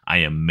edge, I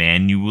am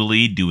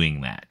manually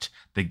doing that.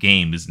 The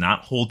game is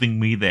not holding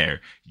me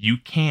there. You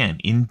can,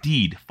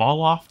 indeed,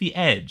 fall off the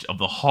edge of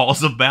the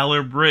Halls of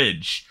Valor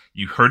Bridge.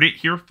 You heard it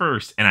here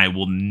first, and I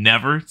will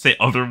never say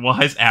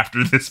otherwise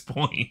after this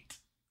point.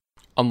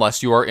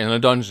 Unless you are in a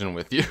dungeon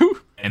with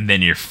you. And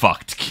then you're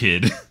fucked,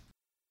 kid.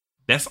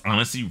 That's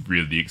honestly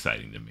really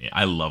exciting to me.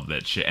 I love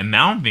that shit. And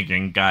now I'm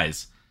thinking,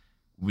 guys,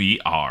 we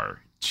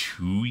are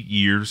 2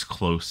 years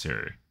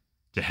closer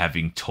to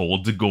having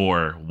Told to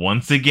Gore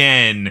once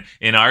again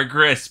in our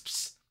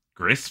grasps,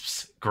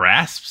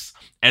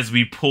 as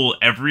we pull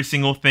every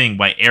single thing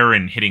by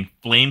Aaron hitting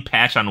flame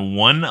patch on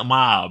one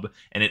mob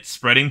and it's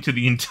spreading to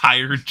the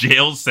entire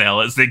jail cell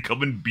as they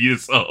come and beat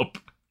us up.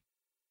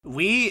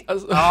 We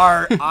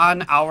are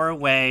on our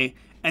way,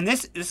 and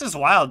this is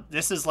wild.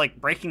 This is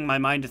like breaking my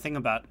mind to think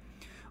about.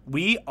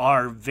 We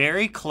are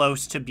very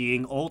close to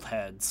being old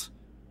heads.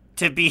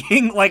 To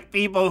being like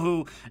people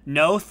who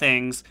know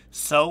things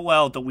so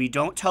well that we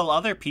don't tell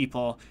other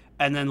people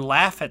and then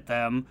laugh at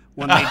them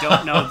when they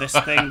don't know this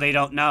thing they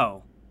don't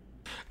know.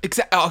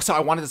 Exactly. Oh, so I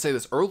wanted to say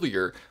this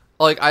earlier.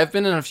 Like, I've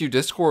been in a few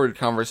Discord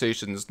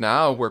conversations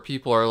now where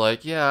people are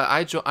like, yeah,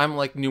 I'm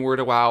like newer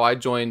to WoW. I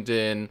joined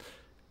in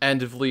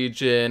End of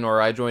Legion,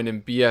 or I joined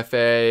in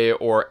BFA,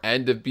 or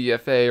End of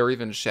BFA, or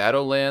even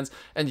Shadowlands.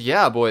 And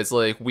yeah, boys,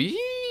 like, we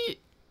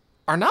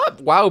are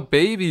not WoW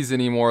babies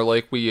anymore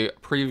like we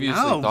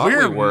previously thought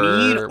we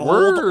were.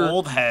 We're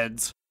old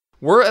heads.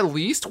 We're at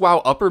least WoW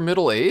upper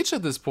middle age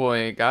at this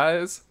point,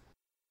 guys.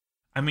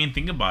 I mean,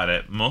 think about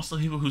it. Most of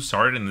the people who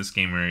started in this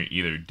game are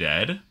either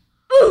dead.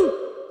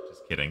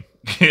 Just kidding.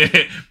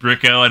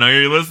 Bricko, I know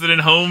you're listening,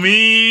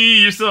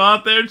 homie. You're still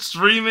out there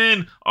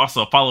streaming.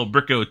 Also, follow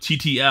Bricko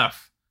TTF.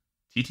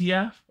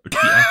 TTF or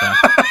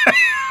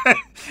TFF?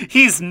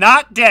 He's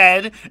not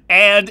dead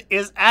and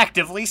is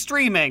actively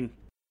streaming.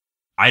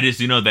 I just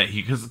do know that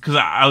because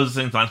I was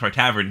saying to Lance Bar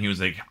Tavern, he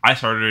was like, I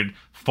started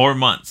 4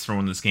 months from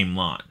when this game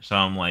launched. So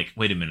I'm like,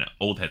 wait a minute,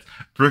 old heads.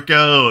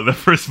 Bricko, the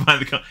first one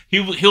to come.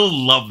 He'll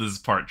love this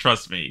part,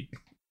 trust me.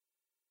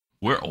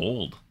 We're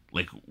old.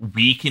 Like,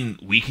 we can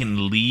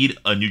lead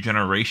a new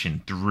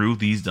generation through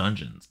these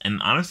dungeons. And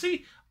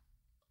honestly,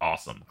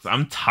 awesome. Because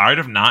I'm tired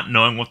of not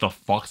knowing what the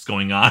fuck's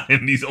going on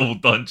in these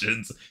old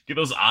dungeons. Get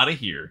those out of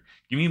here.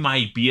 Give me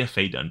my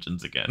BFA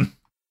dungeons again.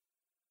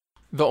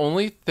 The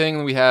only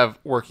thing we have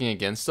working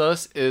against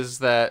us is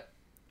that,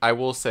 I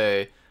will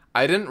say,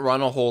 I didn't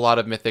run a whole lot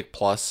of Mythic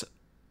Plus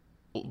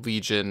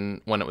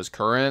Legion when it was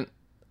current,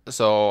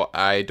 so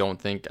I don't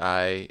think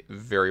I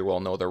very well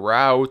know the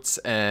routes,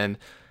 and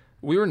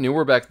we were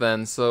newer back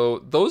then, so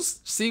those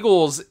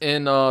seagulls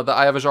in the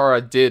Eye of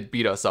Ajara did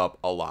beat us up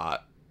a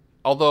lot.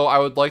 Although I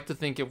would like to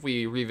think if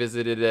we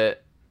revisited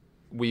it,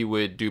 we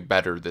would do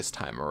better this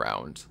time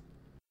around.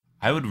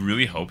 I would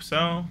really hope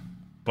so.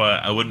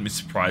 But I wouldn't be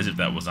surprised if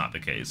that was not the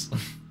case.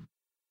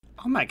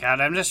 Oh my god,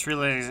 I'm just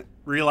really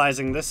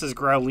realizing this is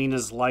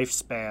Growlina's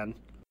lifespan.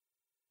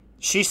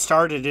 She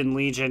started in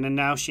Legion, and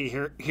now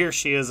here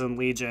she is in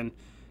Legion.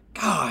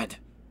 God,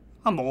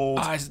 I'm old.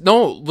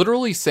 No,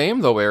 literally same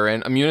though,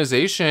 Aaron.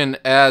 Immunization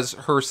as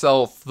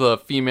herself, the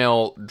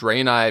female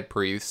Draenei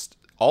priest,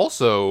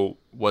 also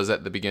was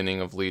at the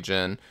beginning of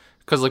Legion.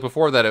 Because like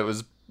before that, it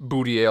was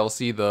Booty ALC,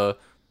 the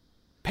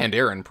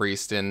Pandaren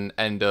priest in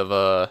End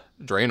of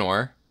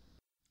Draenor.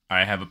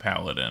 I have a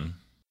paladin.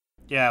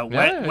 Yeah,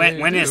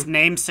 when is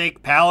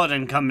namesake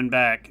paladin coming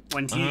back?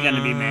 When's he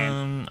gonna be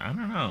made? I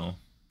don't know.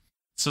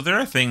 So there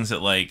are things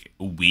that like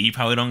we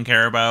probably don't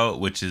care about,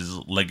 which is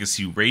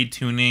legacy raid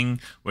tuning,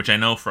 which I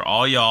know for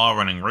all y'all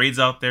running raids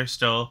out there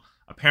still.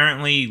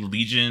 Apparently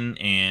Legion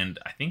and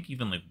I think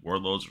even like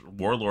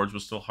Warlords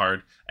was still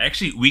hard.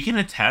 Actually, we can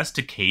attest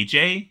to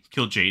KJ,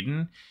 Kill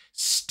Jaden,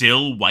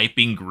 still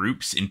wiping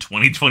groups in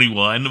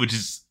 2021, which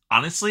is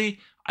honestly,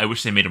 I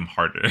wish they made them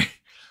harder.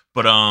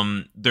 But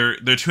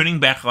they're tuning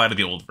back a lot of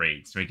the old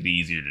raids to make it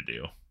easier to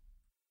do.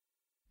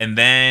 And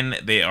then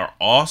they are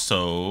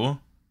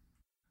also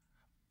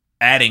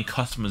adding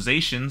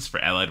customizations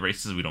for allied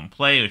races we don't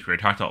play, which we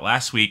talked about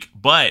last week.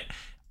 But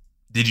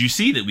did you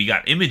see that we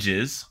got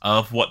images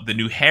of what the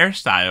new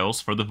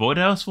hairstyles for the Void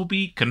House will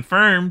be?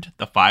 Confirmed.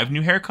 The 5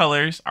 new hair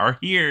colors are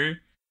here.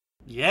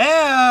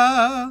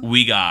 Yeah.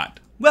 We got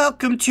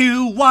Welcome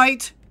to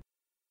White.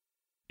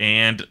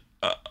 And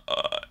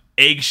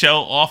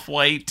eggshell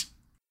off-white.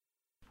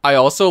 I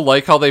also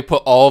like how they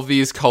put all of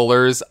these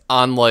colors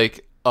on,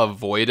 like, a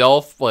Void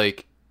Elf,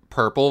 like,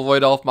 purple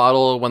Void Elf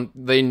model when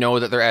they know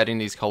that they're adding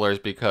these colors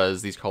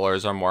because these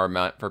colors are more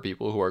meant for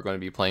people who are going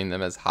to be playing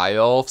them as High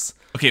Elves.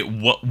 Okay,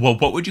 what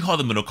would you call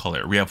the middle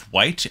color? We have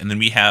white, and then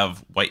we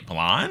have white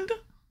blonde?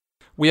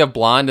 We have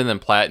blonde and then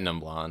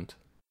platinum blonde.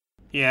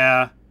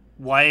 Yeah,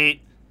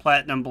 white,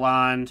 platinum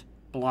blonde,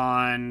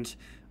 blonde,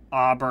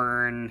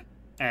 auburn,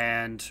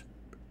 and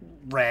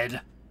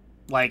red.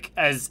 Like,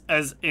 as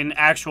in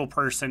actual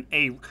person,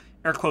 a,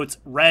 air quotes,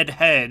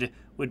 redhead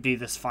would be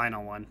this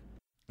final one.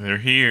 They're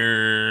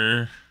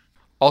here.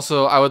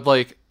 Also, I would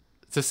like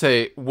to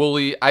say,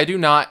 Wooly, I do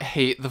not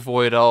hate the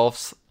Void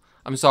Elves.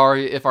 I'm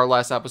sorry if our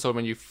last episode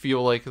made you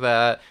feel like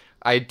that.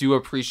 I do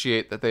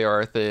appreciate that they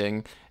are a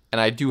thing,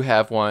 and I do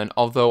have one,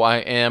 although I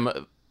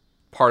am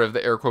part of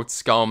the air quotes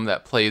scum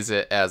that plays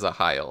it as a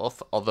high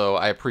elf. Although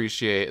I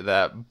appreciate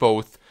that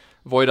both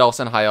Void Elves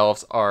and High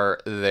Elves are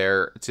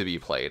there to be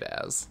played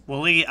as.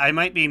 Wooly, I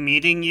might be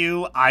meeting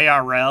you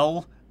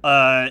IRL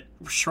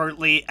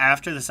shortly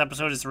after this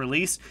episode is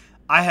released.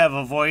 I have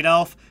a Void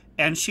Elf,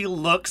 and she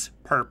looks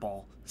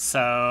purple.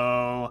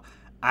 So,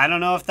 I don't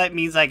know if that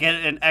means I get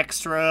an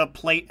extra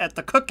plate at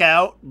the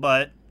cookout,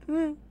 but...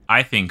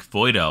 I think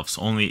Void Elves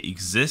only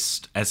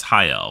exist as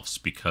High Elves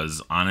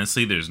because,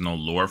 honestly, there's no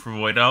lore for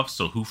Void Elves,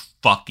 so who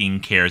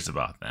fucking cares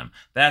about them?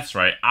 That's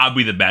right, I'll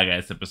be the bad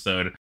guy this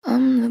episode.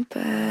 I'm the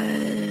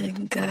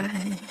bad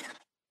guy.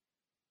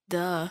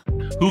 Duh.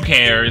 Who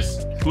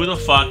cares? Who the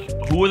fuck?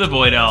 Who are the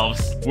Void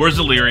Elves? Where's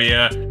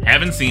Illyria?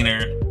 Haven't seen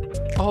her.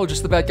 Oh,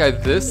 just the bad guy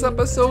this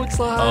episode,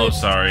 Slide? Oh,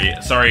 sorry.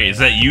 Sorry, is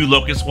that you,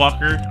 Locust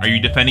Walker? Are you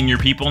defending your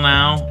people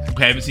now?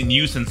 I haven't seen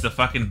you since the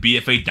fucking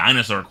BFA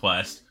dinosaur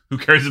quest. Who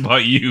cares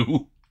about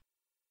you?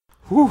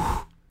 Whew.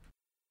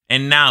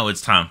 And now it's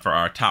time for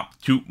our top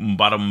toot and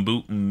bottom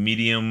boot and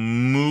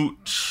medium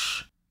moot.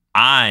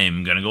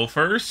 I'm gonna go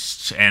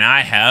first, and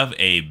I have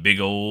a big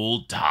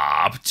old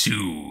top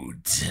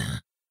toot.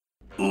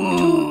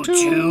 Ooh,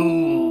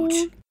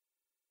 toot.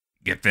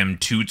 Get them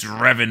toots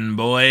revving,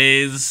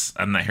 boys.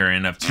 I'm not hearing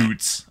enough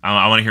toots.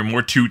 I want to hear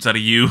more toots out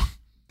of you.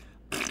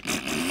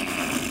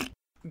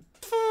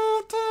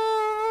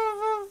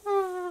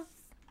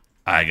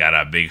 I got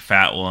a big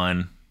fat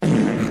one.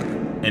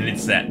 And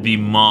it's that the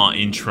Maw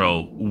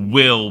intro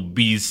will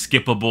be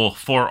skippable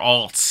for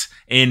alts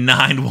in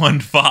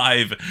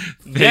 915.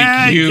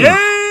 Thank you.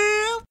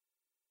 Yeah.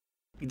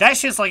 That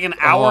shit's like an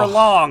hour Oh.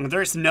 long.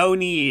 There's no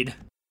need.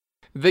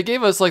 They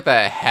gave us like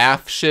that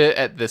half shit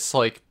at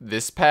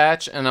this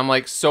patch, and I'm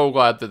like so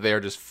glad that they're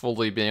just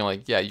fully being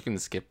like, yeah, you can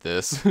skip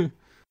this.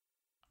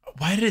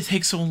 Why did it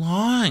take so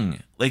long?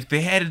 Like,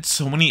 they added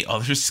so many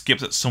other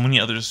skips at so many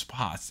other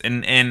spots.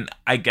 And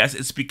I guess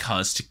it's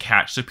because to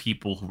catch the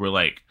people who were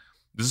like,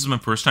 this is my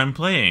first time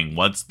playing,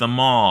 what's the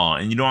Maw?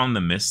 And you don't want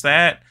them to miss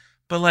that.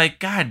 But like,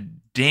 god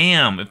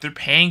damn, if they're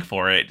paying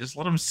for it, just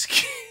let them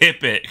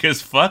skip it.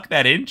 Because fuck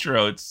that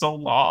intro, it's so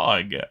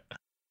long.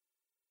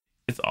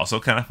 It's also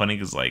kind of funny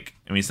because, like,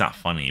 I mean, it's not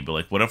funny, but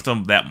like, what if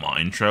that Maw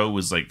intro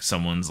was like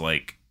someone's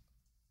like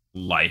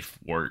life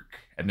work?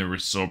 And they were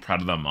so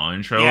proud of the Maw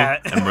intro, Yeah.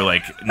 and we're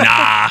like,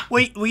 nah.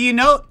 Wait, well, you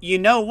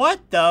know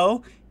what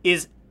though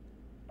is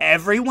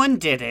everyone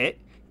did it,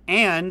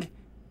 and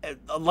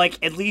like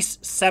at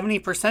least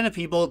 70% of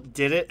people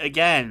did it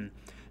again.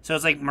 So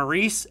it's like,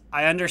 Maurice,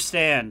 I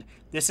understand.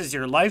 This is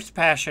your life's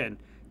passion.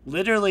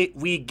 Literally,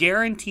 we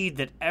guaranteed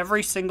that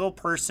every single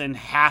person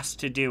has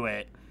to do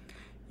it.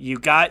 You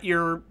got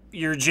your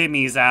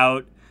jimmies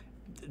out.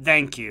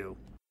 Thank you.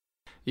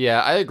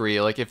 Yeah, I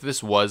agree. Like, if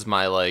this was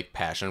my, like,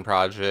 passion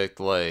project,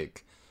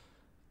 like,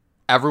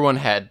 everyone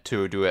had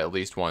to do it at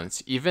least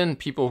once. Even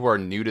people who are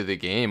new to the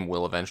game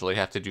will eventually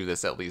have to do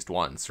this at least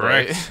once,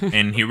 right? Correct.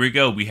 And here we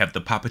go. We have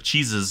the Papa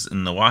Cheeses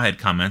in the Wahhead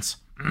comments.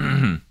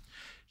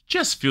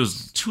 Just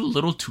feels too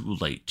little too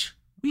late.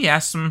 We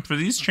asked them for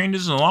these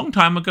changes a long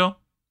time ago,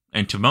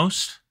 and to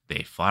most,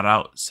 they flat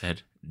out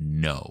said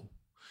no.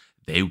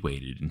 They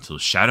waited until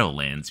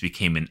Shadowlands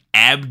became an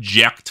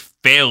abject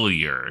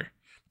failure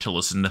to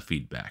listen to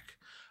feedback.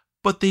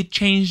 But they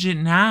changed it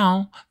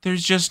now.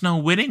 There's just no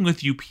winning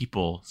with you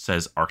people,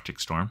 says Arctic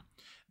Storm.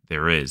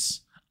 There is.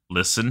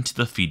 Listen to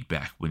the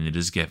feedback when it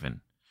is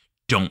given.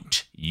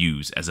 Don't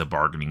use as a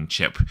bargaining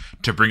chip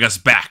to bring us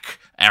back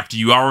after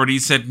you already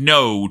said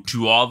no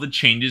to all the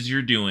changes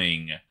you're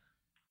doing.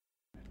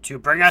 To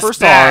bring us First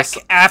back off,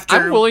 I'm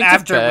after willing to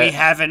we bet-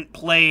 haven't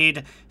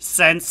played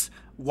since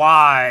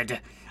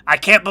WAD. I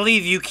can't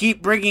believe you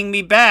keep bringing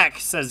me back,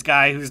 says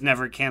guy who's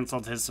never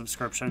canceled his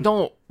subscription.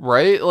 Don't,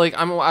 right? Like,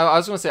 I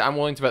was going to say, I'm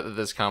willing to bet that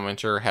this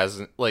commenter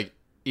hasn't, like,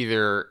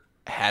 either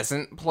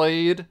hasn't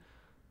played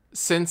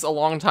since a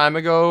long time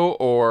ago,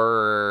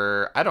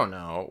 or, I don't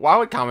know.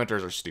 WoW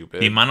commenters are stupid.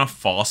 The amount of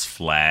false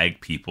flag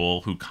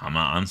people who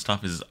comment on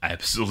stuff is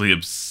absolutely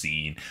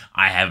obscene.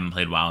 I haven't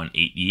played WoW in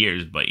 8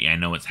 years, but I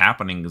know what's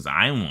happening because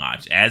I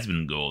watch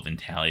Asmongold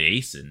and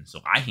Taliesin,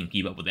 so I can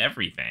keep up with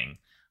everything.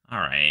 All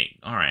right,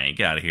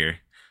 get out of here.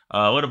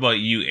 What about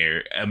you,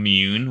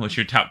 Immune? What's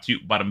your top two,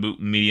 bottom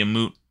boot, medium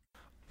moot?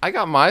 I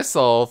got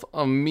myself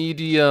a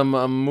medium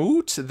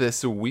moot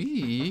this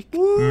week.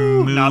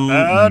 Woo, not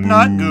bad,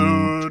 not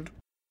good.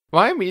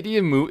 My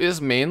medium moot is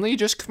mainly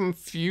just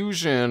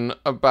confusion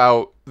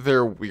about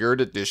their weird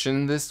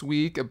addition this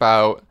week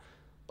about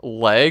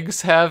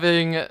legs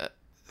having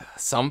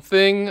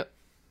something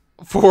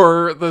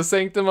for the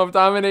Sanctum of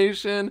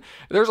Domination.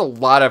 There's a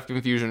lot of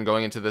confusion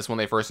going into this when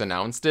they first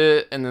announced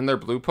it, and then their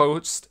blue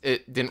post,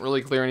 it didn't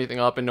really clear anything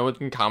up, and no one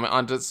can comment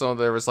on it, so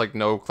there was like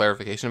no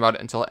clarification about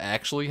it until it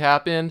actually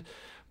happened.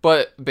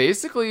 But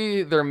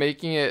basically, they're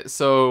making it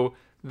so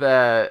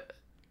that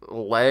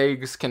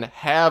legs can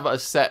have a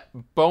set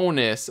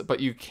bonus, but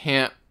you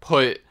can't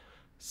put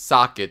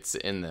sockets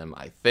in them,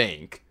 I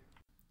think.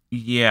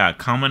 Yeah,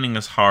 commenting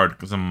is hard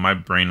because my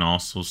brain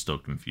also still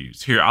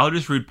confused. Here, I'll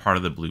just read part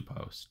of the blue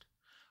post.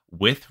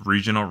 With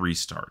regional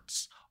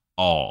restarts,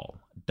 all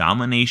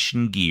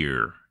domination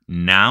gear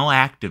now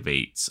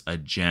activates a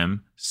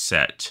gem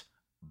set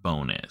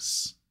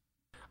bonus.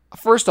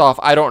 First off,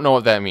 I don't know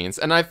what that means.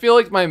 And I feel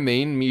like my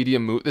main media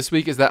moot this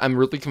week is that I'm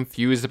really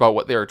confused about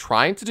what they were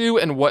trying to do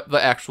and what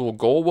the actual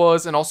goal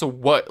was, and also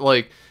what,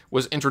 like,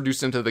 was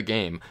introduced into the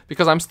game,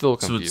 because I'm still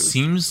confused. So it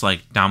seems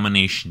like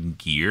domination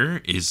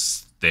gear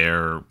is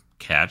their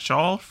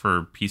catch-all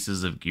for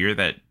pieces of gear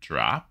that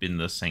drop in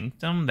the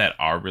Sanctum that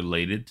are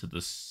related to the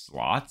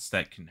slots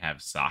that can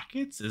have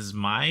sockets, is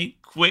my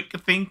quick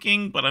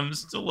thinking, but I'm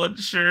still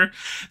unsure.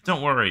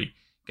 Don't worry.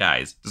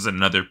 Guys, there's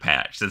another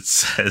patch that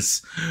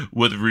says,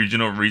 with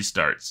regional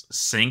restarts,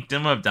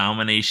 Sanctum of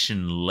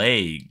Domination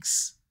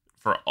legs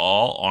for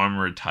all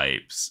armor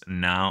types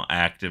now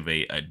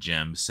activate a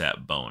gem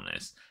set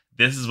bonus.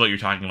 This is what you're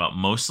talking about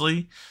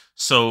mostly.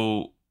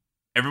 So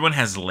everyone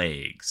has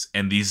legs,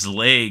 and these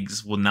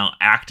legs will now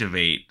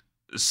activate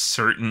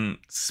certain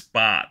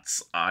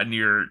spots on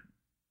your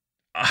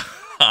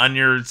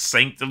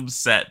Sanctum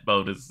set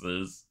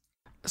bonuses.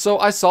 So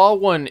I saw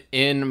one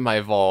in my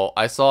vault.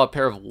 I saw a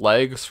pair of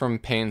legs from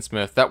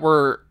Painsmith that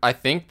were, I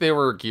think they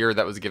were gear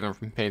that was given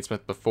from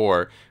Painsmith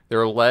before. They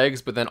were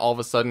legs, but then all of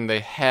a sudden they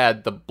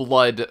had the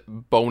blood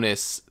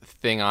bonus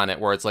thing on it,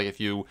 where it's like if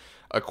you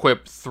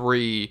equip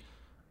 3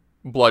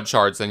 blood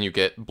shards, then you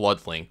get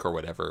blood link or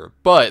whatever.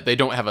 But they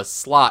don't have a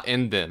slot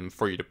in them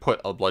for you to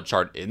put a blood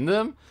shard in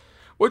them,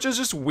 which is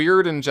just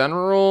weird in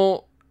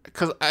general.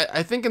 Because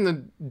I think in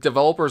the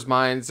developers'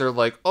 minds, they're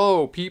like,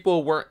 oh,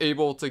 people weren't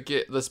able to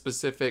get the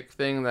specific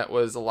thing that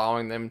was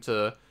allowing them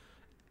to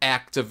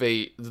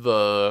activate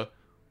the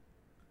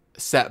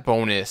set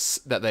bonus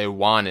that they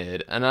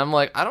wanted. And I'm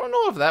like, I don't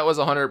know if that was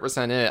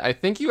 100% it. I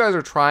think you guys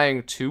are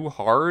trying too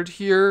hard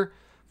here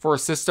for a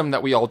system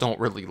that we all don't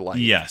really like.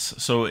 Yes.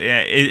 So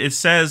it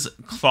says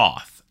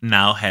cloth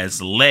now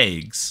has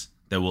legs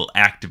that will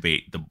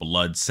activate the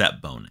blood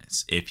set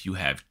bonus if you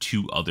have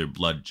 2 other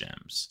blood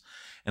gems.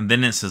 And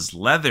then it says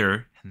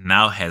leather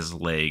now has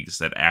legs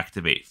that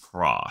activate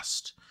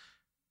frost.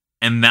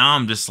 And now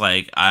I'm just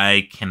like,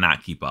 I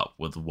cannot keep up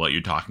with what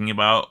you're talking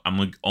about.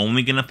 I'm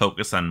only going to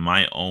focus on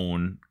my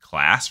own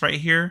class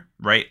right here,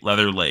 right?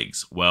 Leather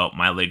legs. Well,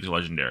 my legs are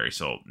legendary.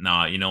 So,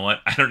 nah, you know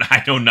what?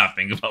 I know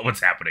nothing about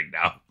what's happening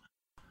now.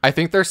 I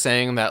think they're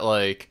saying that,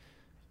 like,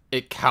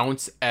 it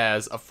counts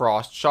as a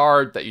frost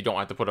shard, that you don't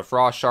have to put a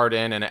frost shard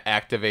in, and it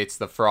activates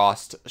the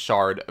frost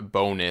shard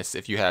bonus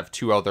if you have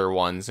 2 other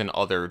ones in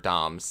other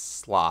dom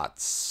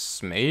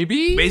slots.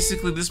 Maybe?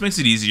 Basically, this makes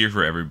it easier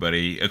for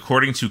everybody.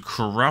 According to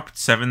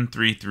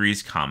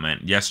Corrupt733's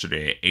comment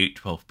yesterday at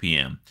 8:12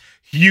 p.m.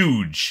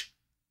 Huge.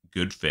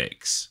 Good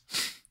fix.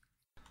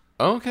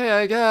 Okay,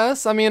 I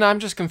guess. I mean, I'm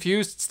just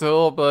confused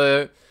still,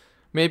 but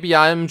maybe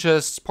I'm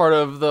just part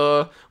of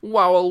the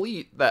WoW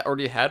elite that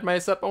already had my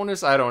set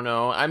bonus. I don't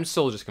know. I'm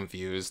still just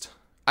confused.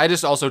 I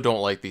just also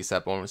don't like these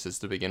set bonuses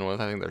to begin with.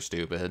 I think they're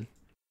stupid.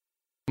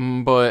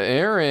 But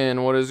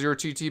Aaron, what is your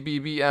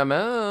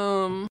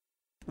TTBBMM?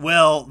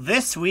 Well,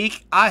 this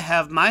week I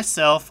have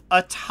myself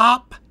a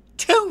top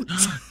toot.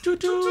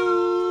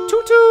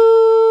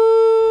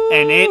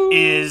 And it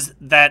is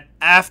that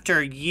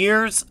after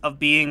years of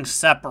being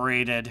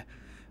separated,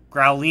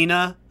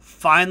 Growlina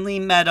finally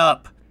met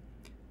up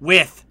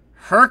with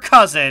her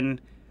cousin,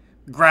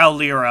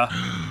 Growlira.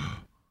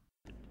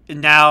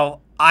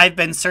 Now, I've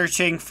been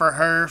searching for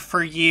her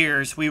for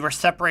years. We were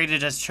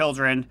separated as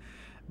children,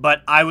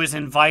 but I was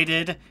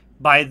invited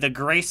by the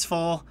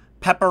graceful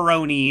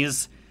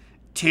pepperonis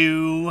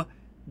to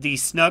the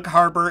Snug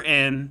Harbor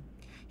Inn.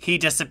 He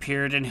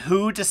disappeared, and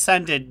who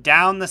descended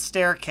down the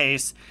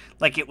staircase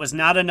like it was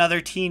not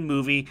another teen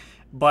movie,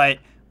 but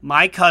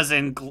my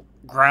cousin,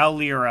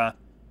 Growlira.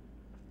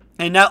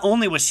 And not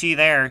only was she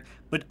there,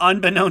 but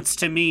unbeknownst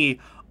to me,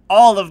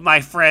 all of my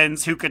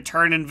friends who could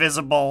turn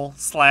invisible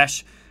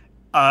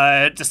 /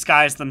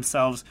 disguise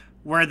themselves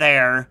were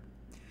there.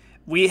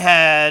 We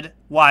had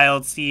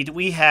Wildseed,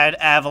 we had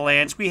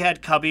Avalanche, we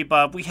had Cubby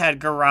Bub, we had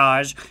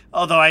Garage,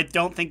 although I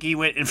don't think he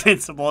went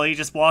invincible, he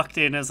just walked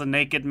in as a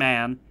naked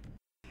man.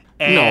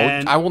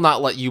 And no, I will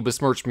not let you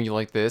besmirch me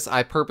like this.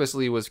 I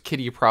purposely was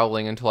kitty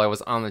prowling until I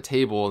was on the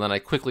table, and then I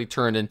quickly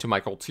turned into my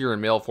Coltiran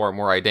male form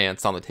where I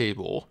danced on the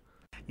table.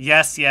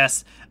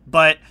 Yes,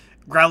 but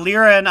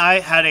Growlira and I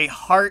had a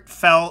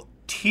heartfelt,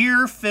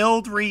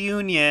 tear-filled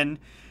reunion,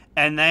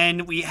 and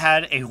then we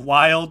had a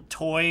wild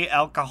toy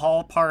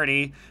alcohol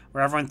party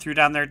where everyone threw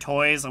down their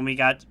toys and we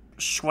got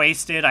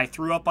shwasted. I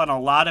threw up on a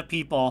lot of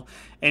people,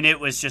 and it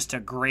was just a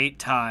great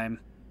time.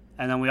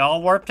 And then we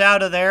all warped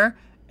out of there,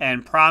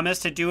 and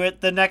promised to do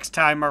it the next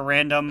time a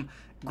random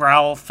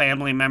Growl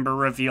family member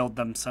revealed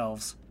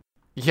themselves.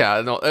 Yeah,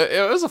 no,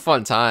 it was a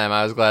fun time.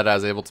 I was glad I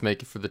was able to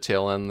make it for the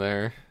tail end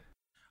there.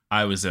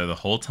 I was there the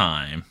whole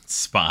time,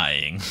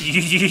 spying.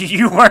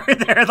 You were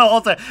there the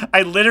whole time.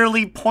 I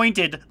literally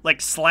pointed,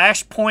 like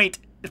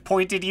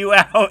pointed you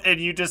out, and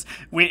you just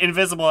went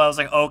invisible. I was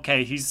like,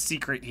 okay, he's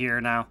secret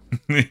here now.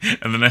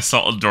 And then I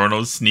saw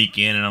Adorno sneak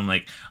in, and I'm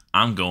like,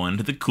 I'm going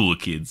to the cool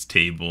kids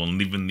table and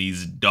leaving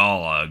these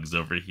dogs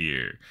over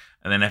here.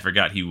 And then I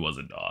forgot he was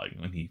a dog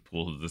when he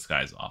pulled his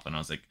disguise off. And I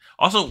was like,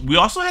 we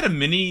also had a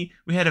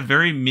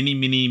very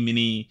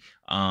mini,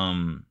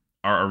 our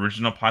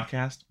original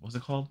podcast. What was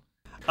it called?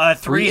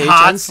 3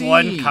 hots,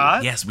 1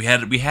 cot? Yes, we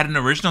had an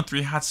original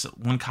 3 hots,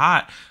 1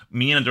 cot.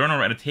 Me and Adorno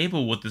were at a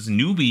table with this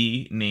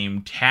newbie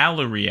named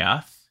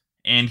Talarieth,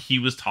 and he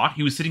was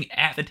sitting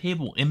at the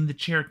table in the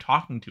chair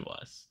talking to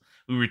us.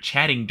 We were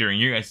chatting during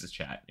your guys'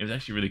 chat. It was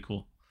actually really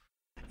cool.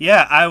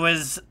 Yeah, I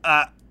was...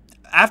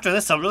 after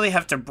this, I'll really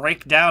have to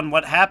break down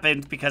what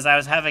happened, because I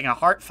was having a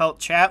heartfelt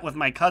chat with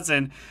my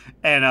cousin,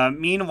 and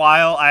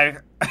meanwhile,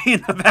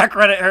 in the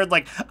background, I heard,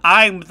 like,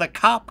 I'm the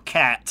cop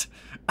cat.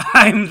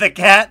 I'm the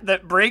cat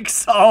that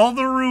breaks all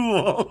the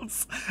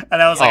rules.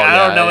 And I was like, I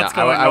don't know what's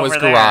going on. I was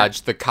over there. Garage,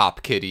 the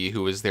cop kitty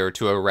who was there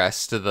to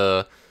arrest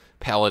the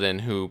paladin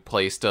who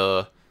placed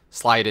a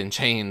slide in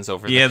chains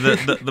over there. Yeah,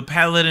 the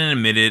paladin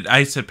admitted,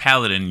 I said,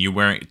 Paladin, you're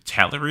wearing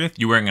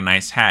a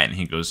nice hat. And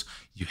he goes,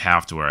 you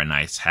have to wear a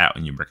nice hat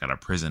when you break out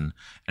of prison.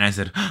 And I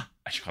said, I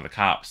should call the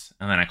cops.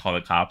 And then I called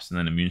the cops, and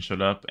then Immune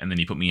showed up, and then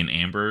he put me in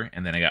amber,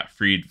 and then I got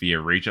freed via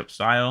Rage Up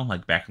style,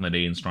 like back in the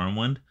day in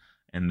Stormwind.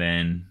 And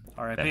then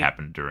that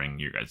happened during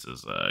your guys'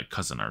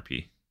 cousin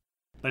RP.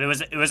 But it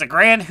was a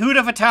grand hoot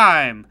of a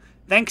time.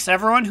 Thanks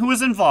everyone who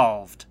was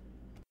involved.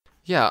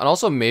 Yeah, and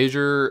also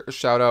major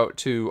shout out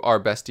to our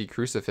bestie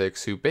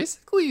Crucifix, who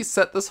basically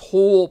set this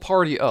whole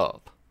party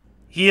up.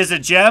 He is a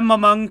gem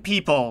among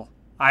people.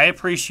 I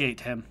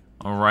appreciate him.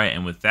 All right,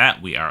 and with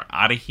that, we are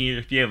out of here.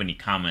 If you have any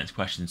comments,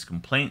 questions,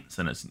 complaints,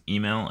 send us an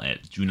email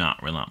at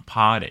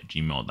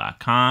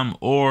donotrelentlpod@gmail.com,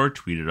 or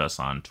tweet at us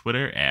on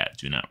Twitter at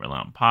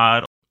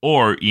donotrelentlpod,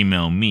 or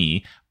email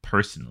me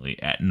personally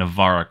at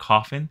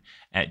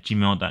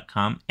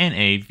navarracoffin@gmail.com,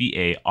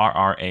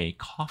 NAVARRA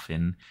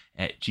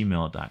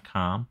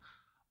coffin@gmail.com.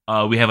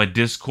 We have a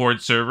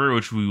Discord server,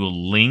 which we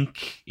will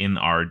link in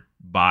our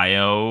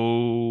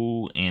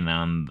bio and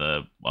on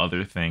the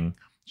other thing.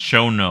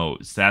 Show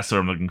notes. That's what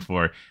I'm looking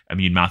for. I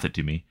mean, mouth it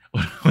to me.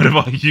 What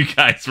about you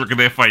guys? Where can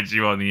they find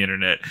you on the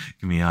internet?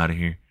 Get me out of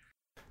here.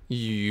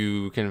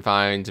 You can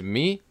find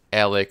me,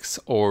 Alex,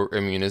 or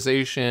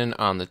Immunization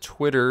on the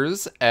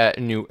Twitters at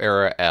New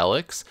Era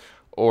Alex,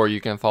 or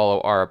you can follow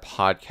our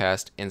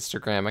podcast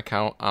Instagram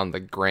account on the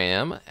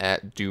gram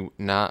at Do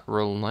Not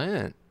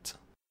Relent.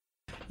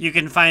 You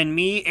can find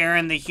me,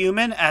 Aaron the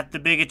Human, at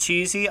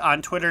TheBigAcheesy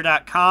on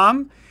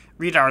Twitter.com.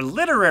 Read our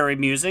literary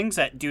musings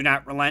at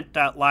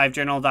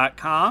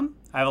donotrelent.livejournal.com.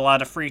 I have a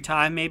lot of free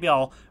time. Maybe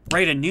I'll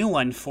write a new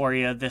one for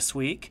you this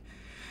week.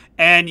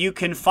 And you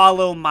can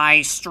follow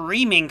my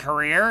streaming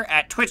career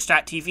at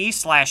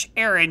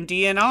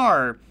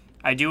twitch.tv/AaronDNR.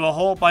 I do a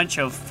whole bunch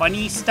of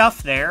funny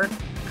stuff there.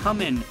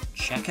 Come and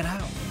check it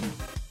out.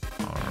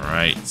 All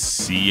right.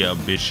 See ya,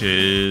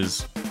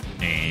 bitches.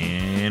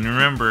 And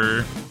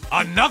remember...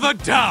 Another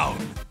down!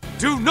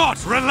 Do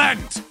not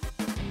relent!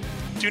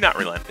 Do Not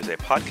Relent is a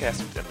podcast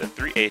within the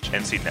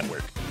 3HNC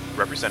network,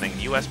 representing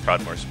U.S.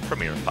 Proudmoore's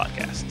premier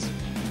podcasts.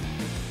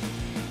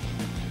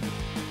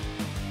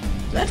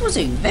 That was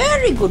a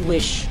very good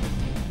wish.